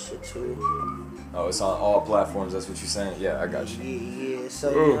all other shit too. Oh, it's on all platforms. That's what you're saying. Yeah, I got you. Yeah. So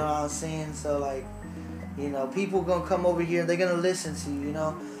you know what I'm saying. So like, you know, people gonna come over here. They're gonna listen to you. You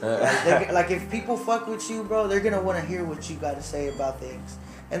know, like if people fuck with you, bro, they're gonna want to hear what you got to say about things.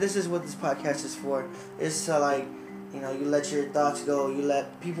 And this is what this podcast is for. It's to like, you know, you let your thoughts go. You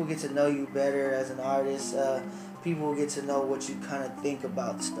let people get to know you better as an artist. People get to know what you kind of think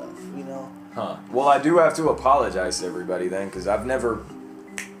about stuff. You know. Huh. Well, I do have to apologize to everybody then, because I've never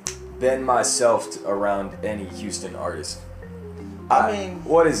been myself around any Houston artist. I mean,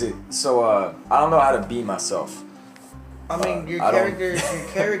 what is it? So, I don't know how to be myself. I mean, your character is your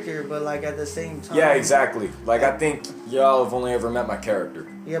character, but like at the same time. Yeah, exactly. Like, I think y'all have only ever met my character.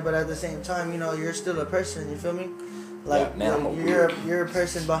 Yeah, but at the same time, you know, you're still a person. You feel me? Like, Yeah, man, I'm a you're a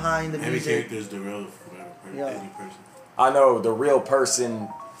person behind the Every music. character is the real Yeah. any person. I know the real person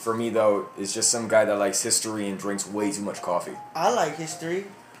for me though is just some guy that likes history and drinks way too much coffee. I like history.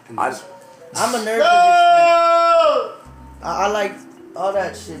 I, I'm a nerd for history. I like all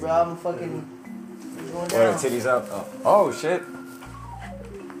that shit, bro. I'm fucking going what, down. titties up? Oh shit.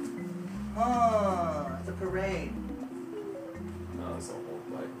 It's a parade. No, it's a whole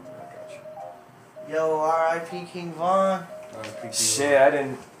like. I got you. Yo, R.I.P. King Von. Shit, I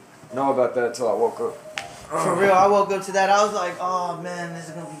didn't know about that until I woke up. For real, I woke up to that. I was like, oh man, this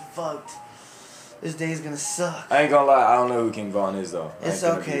is gonna be fucked. This day's gonna suck. I ain't gonna lie, I don't know who King Von is though. I It's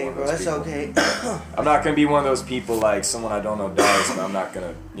ain't gonna be okay, one of bro. those It's people. okay. I'm not gonna be one of those people like someone I don't know dies, but I'm not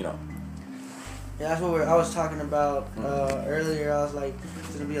gonna, you know. Yeah, that's what I was talking about earlier. I was like,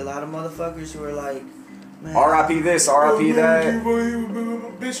 there's gonna be a lot of motherfuckers who are like, man. R.I.P. this, R.I.P. that.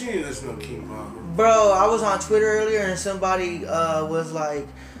 Bitch, you ain't listen to King Von. Bro, I was on Twitter earlier and somebody was like,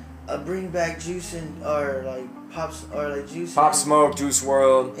 bring back Juice and or like Pops or like Juice. Pop and, Smoke, Juice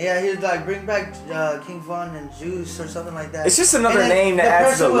World. Yeah, he was like, bring back King Von and Juice or something like that. It's just another And then name to the add to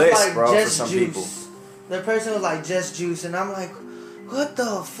person the was list, like, bro, for just some Juice. people. The person was like, just Juice, and I'm like, what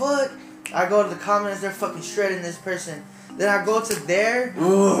the fuck? I go to the comments, they're fucking shredding this person. Then I go to their,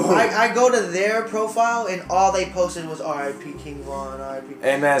 I go to their profile, and all they posted was R.I.P. King Von, R.I.P.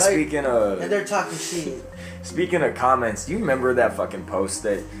 Hey man, Like, speaking of. and they're talking shit. Speaking of comments, do you remember that fucking post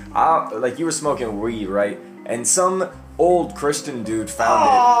that like you were smoking weed, right? And some old Christian dude found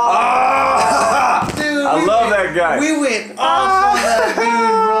it. Dude, I love that guy. We went off on that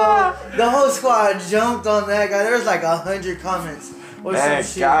dude, bro. The whole squad jumped on that guy. There was like 100 comments. Or Man,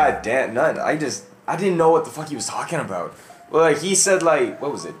 some shit. god damn, none. I didn't know what the fuck he was talking about. Well, like he said, like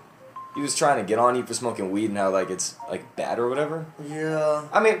what was it? He was trying to get on you for smoking weed and how like it's like bad or whatever. Yeah.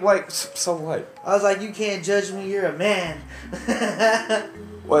 I mean, like so what? I was like, you can't judge me. You're a man.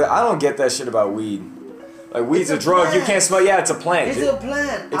 Well, I don't get that shit about weed. Like weed's It's a a drug. You plant. can't smell. Yeah, it's a plant. It's a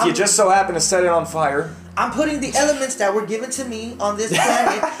plant. If you just so happen to set it on fire. I'm putting the elements that were given to me on this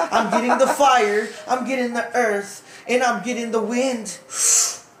planet. I'm getting the fire. I'm getting the earth, and I'm getting the wind.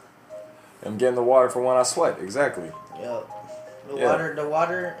 I'm getting the water for when I sweat. Exactly. Yep. Yeah. The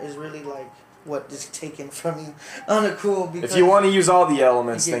water is really like what is taken from you on a cool. Because If you want to use all the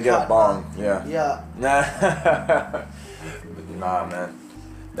elements, you then get get a caught, bong. Yeah. Yeah. Nah, man.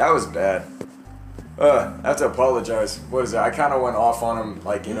 That was bad. I have to apologize. What is it? I kind of went off on him,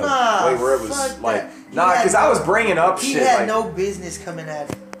 like, in a way where it was fuck like, that. nah, because I was bringing up He shit. had Like, no business coming at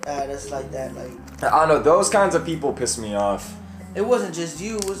us like that. Like, I don't know. Those kinds of people piss me off. it wasn't just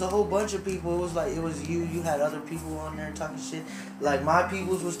you. It was a whole bunch of people. It was like, it was you. You had other people on there talking shit. Like, my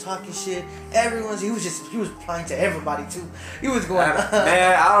peoples was talking shit. He was applying to everybody, too. He was going,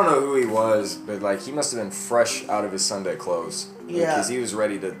 Man, I don't know who he was, but, like, he must have been fresh out of his Sunday clothes. Yeah. Because he was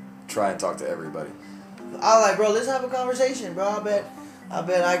ready to try and talk to everybody. I was like, bro, let's have a conversation, bro. I bet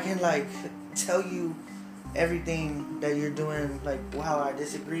I can, like, tell you everything that you're doing, like, how I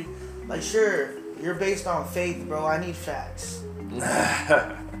disagree. Like, sure, you're based on faith, bro. I need facts.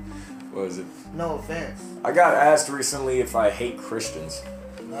 What is it? No offense. I got asked recently if I hate Christians.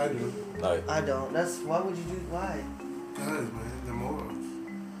 I do. Like, I don't. Why would you do, why? Guys, man, they're morons.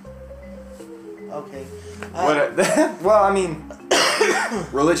 Okay. well, I mean,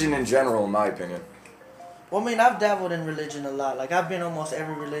 religion in general, in my opinion. Well, I mean, I've dabbled in religion a lot. Like, I've been almost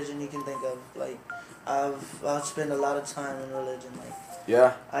every religion you can think of. Like, I've spent a lot of time in religion. Like,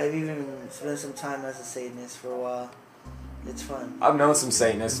 Yeah. I've even spent some time as a Satanist for a while. It's fun. I've known some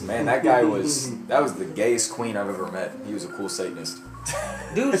Satanists. Man, that was the gayest queen I've ever met. He was a cool Satanist.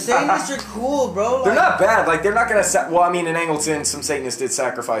 Dude, Satanists are cool, bro. Like, They're not bad. Like, they're not gonna. Well, I mean, in Angleton, some Satanists did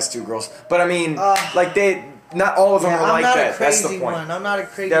sacrifice 2 girls, but I mean, not all of them are like that. That's the point. I'm not a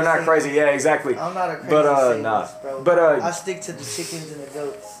crazy. They're not Satanist. crazy. Yeah, exactly. I'm not a crazy But Satanist, nah. bro. But I stick to the chickens and the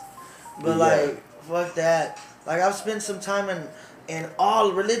goats. But Yeah. like, fuck that. Like, I've spent some time in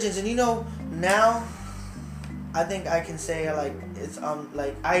all religions, and you know, now I think I can say like it's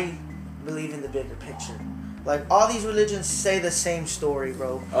like I believe in the bigger picture. Like, all these religions say the same story,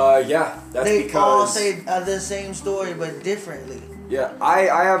 bro. Yeah, that's They because all say the same story, but differently. Yeah,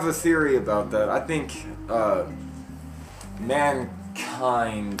 I have a theory about that. I think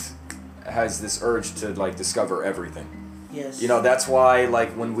mankind has this urge to, like, discover everything. Yes. You know, that's why,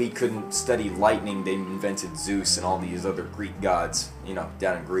 like, when we couldn't study lightning, they invented Zeus and all these other Greek gods, you know,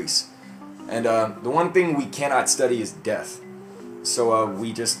 down in Greece. And the one thing we cannot study is death. So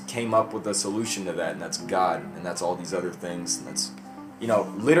we just came up with a solution to that, and that's God, and that's all these other things. And that's, you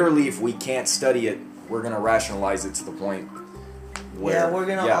know, literally, if we can't study it, we're going to rationalize it to the point where... we're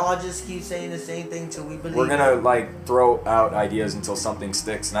going to all just keep saying the same thing till we believe we're going to, like, throw out ideas until something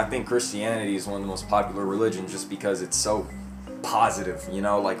sticks. And I think Christianity is one of the most popular religions just because it's so positive, you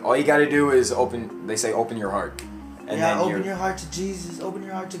know? Like, all you got to do is open your heart. And then open your heart to Jesus, open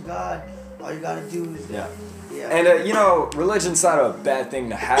your heart to God. All you got to do is... Yeah. Yeah. And, you know, religion's not a bad thing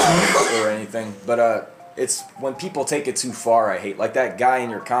to have or anything, but it's when people take it too far, I hate. Like that guy in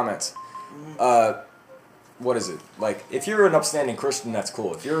your comments. What is it? Like, if you're an upstanding Christian, that's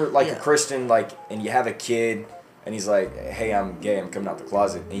cool. If you're, like, a Christian, like, and you have a kid, and he's like, hey, I'm gay, I'm coming out the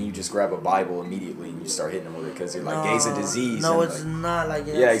closet, and you just grab a Bible immediately and you start hitting him with it because you're like, gay's a disease. No, and, it's like, not like...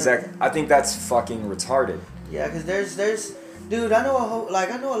 Yeah, exactly. I think that's fucking retarded. Yeah, because there's... Dude, I know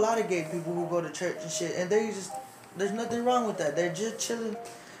a lot of gay people who go to church and shit, and there's nothing wrong with that. They're just chilling,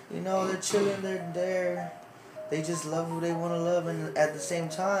 you know. They're chilling. They're there. They just love who they want to love, and at the same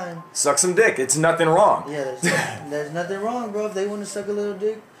time, suck some dick. It's nothing wrong. Yeah, there's nothing wrong, bro. If they want to suck a little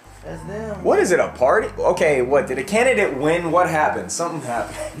dick, that's them. What is it? A party? Okay, what did a candidate win? What happened? Something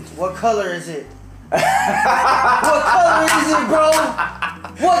happened. What color is it? What color is it, bro?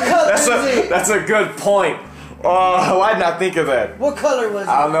 What color is it? That's a good point. Why did I think of that? What color was it?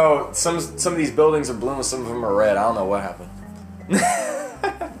 I don't know. Some of these buildings are blue and some of them are red. I don't know what happened.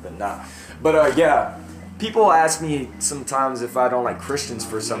 But nah. But yeah, people ask me sometimes if I don't like Christians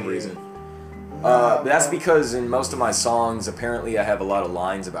for some reason. But that's because in most of my songs, apparently I have a lot of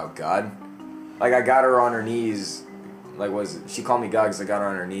lines about God. Like, I got her on her knees. Like, she called me God because I got her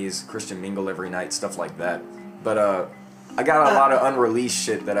on her knees. Christian mingle every night, stuff like that. But I got a lot of unreleased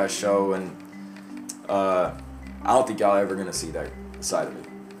shit that I show, and I don't think y'all ever gonna see that side of me.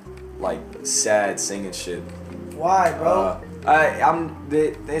 Like, sad singing shit. Why, bro?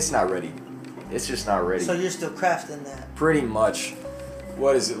 It's not ready. It's just not ready. So you're still crafting that? Pretty much.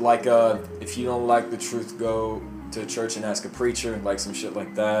 What is it? Like, if you don't like the truth, go to church and ask a preacher. Like, some shit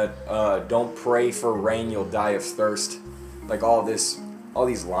like that. Don't pray for rain, you'll die of thirst. Like, all these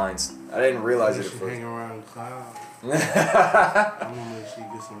lines. I didn't realize it at first. Hang around cloud. I'm gonna make sure you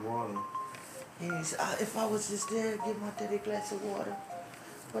get some water. And he said, if I was just there, give my daddy a glass of water.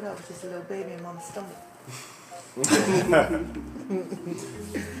 But I was just a little baby in mom's stomach.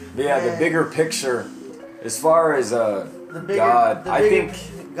 But yeah, the bigger picture, as far as God, I think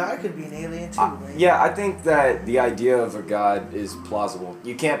God could be an alien too, man. Yeah, I think that the idea of a God is plausible.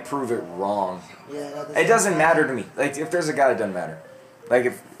 You can't prove it wrong. Yeah, It doesn't matter to me. Like, if there's a God, it doesn't matter. Like,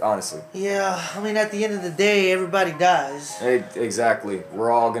 if, honestly. Yeah, I mean, at the end of the day, everybody dies. Exactly.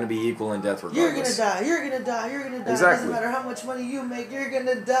 We're all going to be equal in death regardless. You're going to die, you're going to die, you're going to die. Exactly. It doesn't matter how much money you make, you're going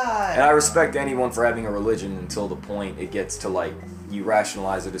to die. And I respect anyone for having a religion until the point it gets to, like, you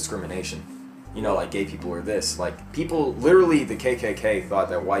rationalize a discrimination. You know, like, gay people are this. Like, people, literally, the KKK thought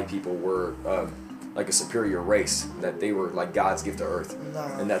that white people were, like, a superior race. That they were, like, God's gift to earth. No.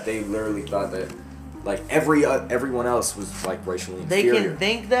 And that they literally thought that, like, everyone else was, like, racially inferior. They can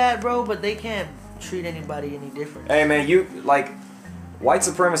think that, bro, but they can't treat anybody any different. Hey, man, white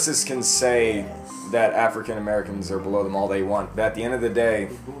supremacists can say that African Americans are below them all they want. But at the end of the day,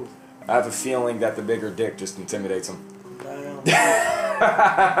 I have a feeling that the bigger dick just intimidates them.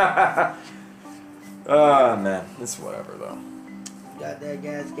 Oh, man. It's whatever, though. Got that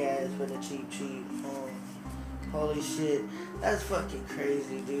gas for the cheap. Holy shit. That's fucking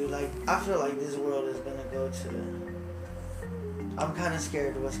crazy, dude. Like, I feel like this world is gonna go to... I'm kind of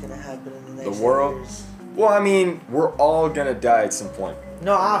scared of what's gonna happen in the next world? years. Well, I mean, we're all gonna die at some point.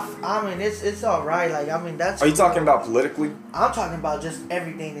 No, I mean, it's alright. Like, I mean, that's... Are you talking about politically? I'm talking about just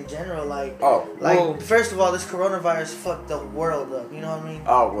everything in general. Like, first of all, this coronavirus fucked the world up. You know what I mean?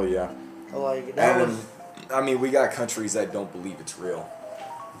 Oh, well, yeah. Like, I mean, we got countries that don't believe it's real.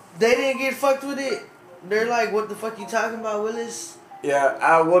 They didn't get fucked with it. They're like, what the fuck you talking about, Willis?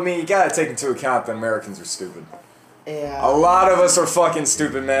 Yeah, well, I mean, you gotta take into account that Americans are stupid. Yeah. A lot of us are fucking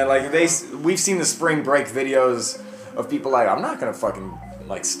stupid, man. Like, we've seen the spring break videos of people like, I'm not gonna fucking,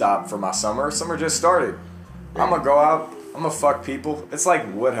 like, stop for my summer. Summer just started. I'm gonna go out. I'm gonna fuck people. It's like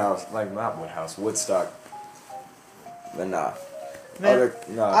Woodstock. But nah. Man,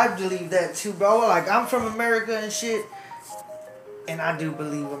 I believe that too, bro. Like, I'm from America and shit, and I do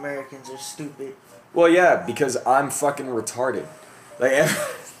believe Americans are stupid. Well, yeah, because I'm fucking retarded. Like,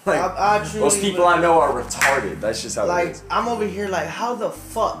 I most people I know are retarded. That's just how it is. I'm over here like, how the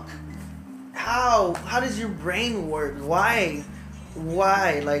fuck? How does your brain work? Why?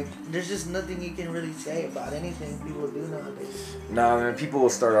 Like, there's just nothing you can really say about anything people do nowadays. Nah, man, people will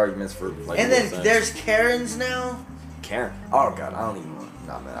start arguments for, like, and then there's Karens now. Karen? Oh, God, I don't even...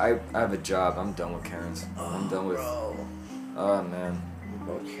 Nah, man, I have a job. I'm done with Karens. I'm done with... Bro. Oh, man.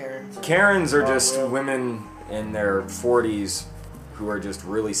 Karens are just women in their 40s who are just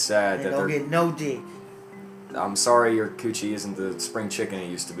really sad they that don't get no dick. I'm sorry your coochie isn't the spring chicken it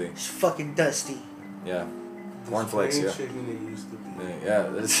used to be. It's fucking dusty. Yeah. Cornflakes, yeah. Chicken it used to be. Yeah,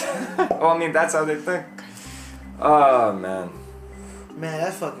 well, I mean, that's how they think. Oh, man. Man,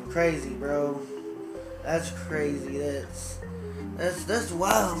 that's fucking crazy, bro. That's crazy. That's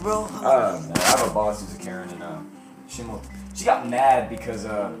wild, bro. Man, I have a boss who's a Karen, and she got mad because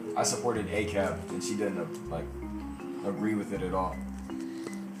I supported ACAB, and she didn't agree with it at all.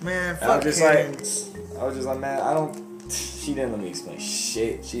 Man, fuck Karens. I was just like, man, she didn't let me explain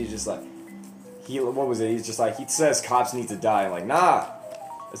shit. She's just like, what was it? He's just like, he says cops need to die. I'm like, nah,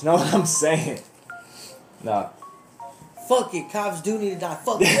 that's not what I'm saying. Nah. Fuck it, cops do need to die.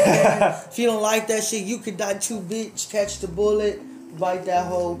 Fuck it, man. If you don't like that shit, you could die too, bitch. Catch the bullet, bite that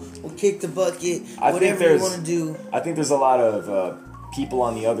hole, or kick the bucket. Whatever you want to do. I think there's a lot of people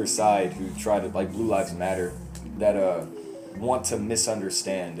on the other side who try to, like, Blue Lives Matter, that want to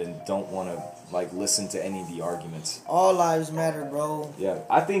misunderstand and don't want to, like, listen to any of the arguments. All lives matter, bro. Yeah,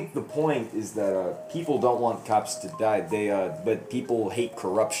 I think the point is that people don't want cops to die. But people hate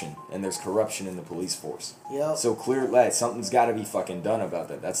corruption, and there's corruption in the police force. Yep. So clearly, something's got to be fucking done about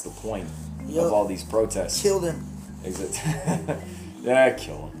that. That's the point of all these protests. Kill them. Yeah,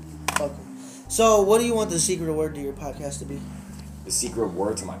 kill them. Fuck them. So, what do you want the secret word to your podcast to be? The secret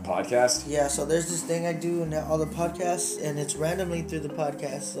word to my podcast? Yeah, so there's this thing I do in all the podcasts, and it's randomly through the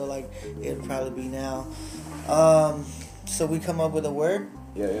podcast, so, like, it'll probably be now. So we come up with a word.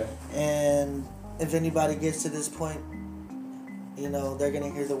 Yeah. And if anybody gets to this point, you know, they're going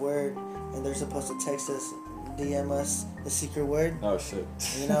to hear the word, and they're supposed to text us, DM us the secret word. Oh, shit.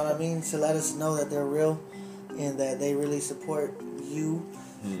 You know what I mean? To let us know that they're real and that they really support you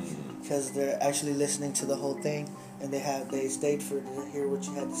because they're actually listening to the whole thing. And they stayed to hear what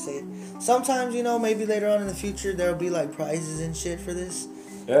you had to say. Sometimes, you know, maybe later on in the future there'll be like prizes and shit for this.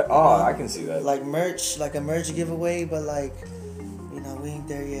 Yeah. Oh, I can see that. Like merch, like a merch giveaway, but like, you know, we ain't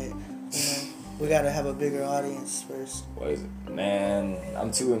there yet. You know. We gotta have a bigger audience first. What is it? Man,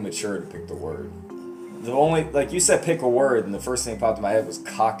 I'm too immature to pick the word. The only, like you said, pick a word, and the first thing that popped in my head was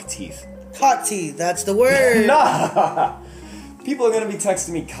cock teeth. Cock teeth, that's the word. Nah! People are gonna be texting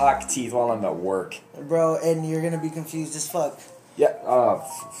me cock teeth while I'm at work. Bro, and you're gonna be confused as fuck. Yeah,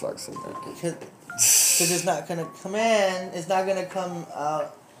 fuck's sake, man. Because it's not gonna come in, it's not gonna come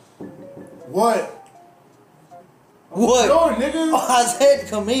out. What? What? Going, nigga. Oh, I said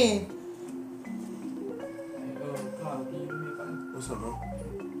come in. What's up, man?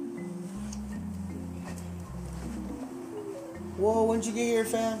 Whoa, when'd you get here,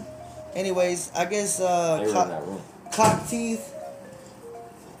 fam? Anyways, I guess They were in that room. cock teeth.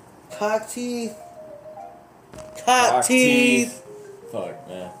 Cock teeth. Cock teeth. Fuck,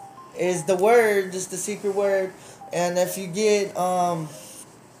 man. Is the word, just the secret word. And if you get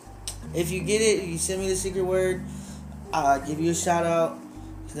it, you send me the secret word, I'll give you a shout out.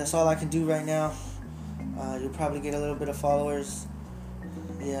 'Cause that's all I can do right now. You'll probably get a little bit of followers.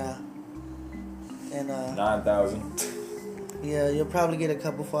 Yeah. And 9,000. yeah, you'll probably get a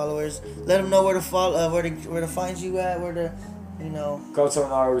couple followers. Let them know where to follow, where to find you at, where to, you know.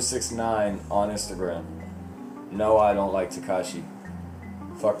 KOTONARU69 on Instagram. No, I don't like Takashi.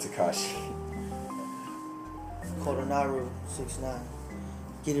 Fuck Takashi. KOTONARU 69.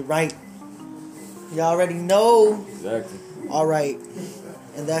 Get it right. You already know. Exactly. All right.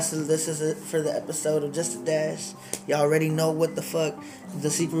 And this is it for the episode of Just a Dash. Y'all already know what the fuck the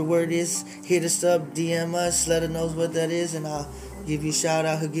secret word is. Hit us up, DM us, let us know what that is, and I'll give you a shout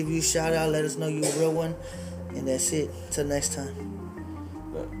out. He'll give you a shout out. Let us know you're a real one. And that's it. Till next time.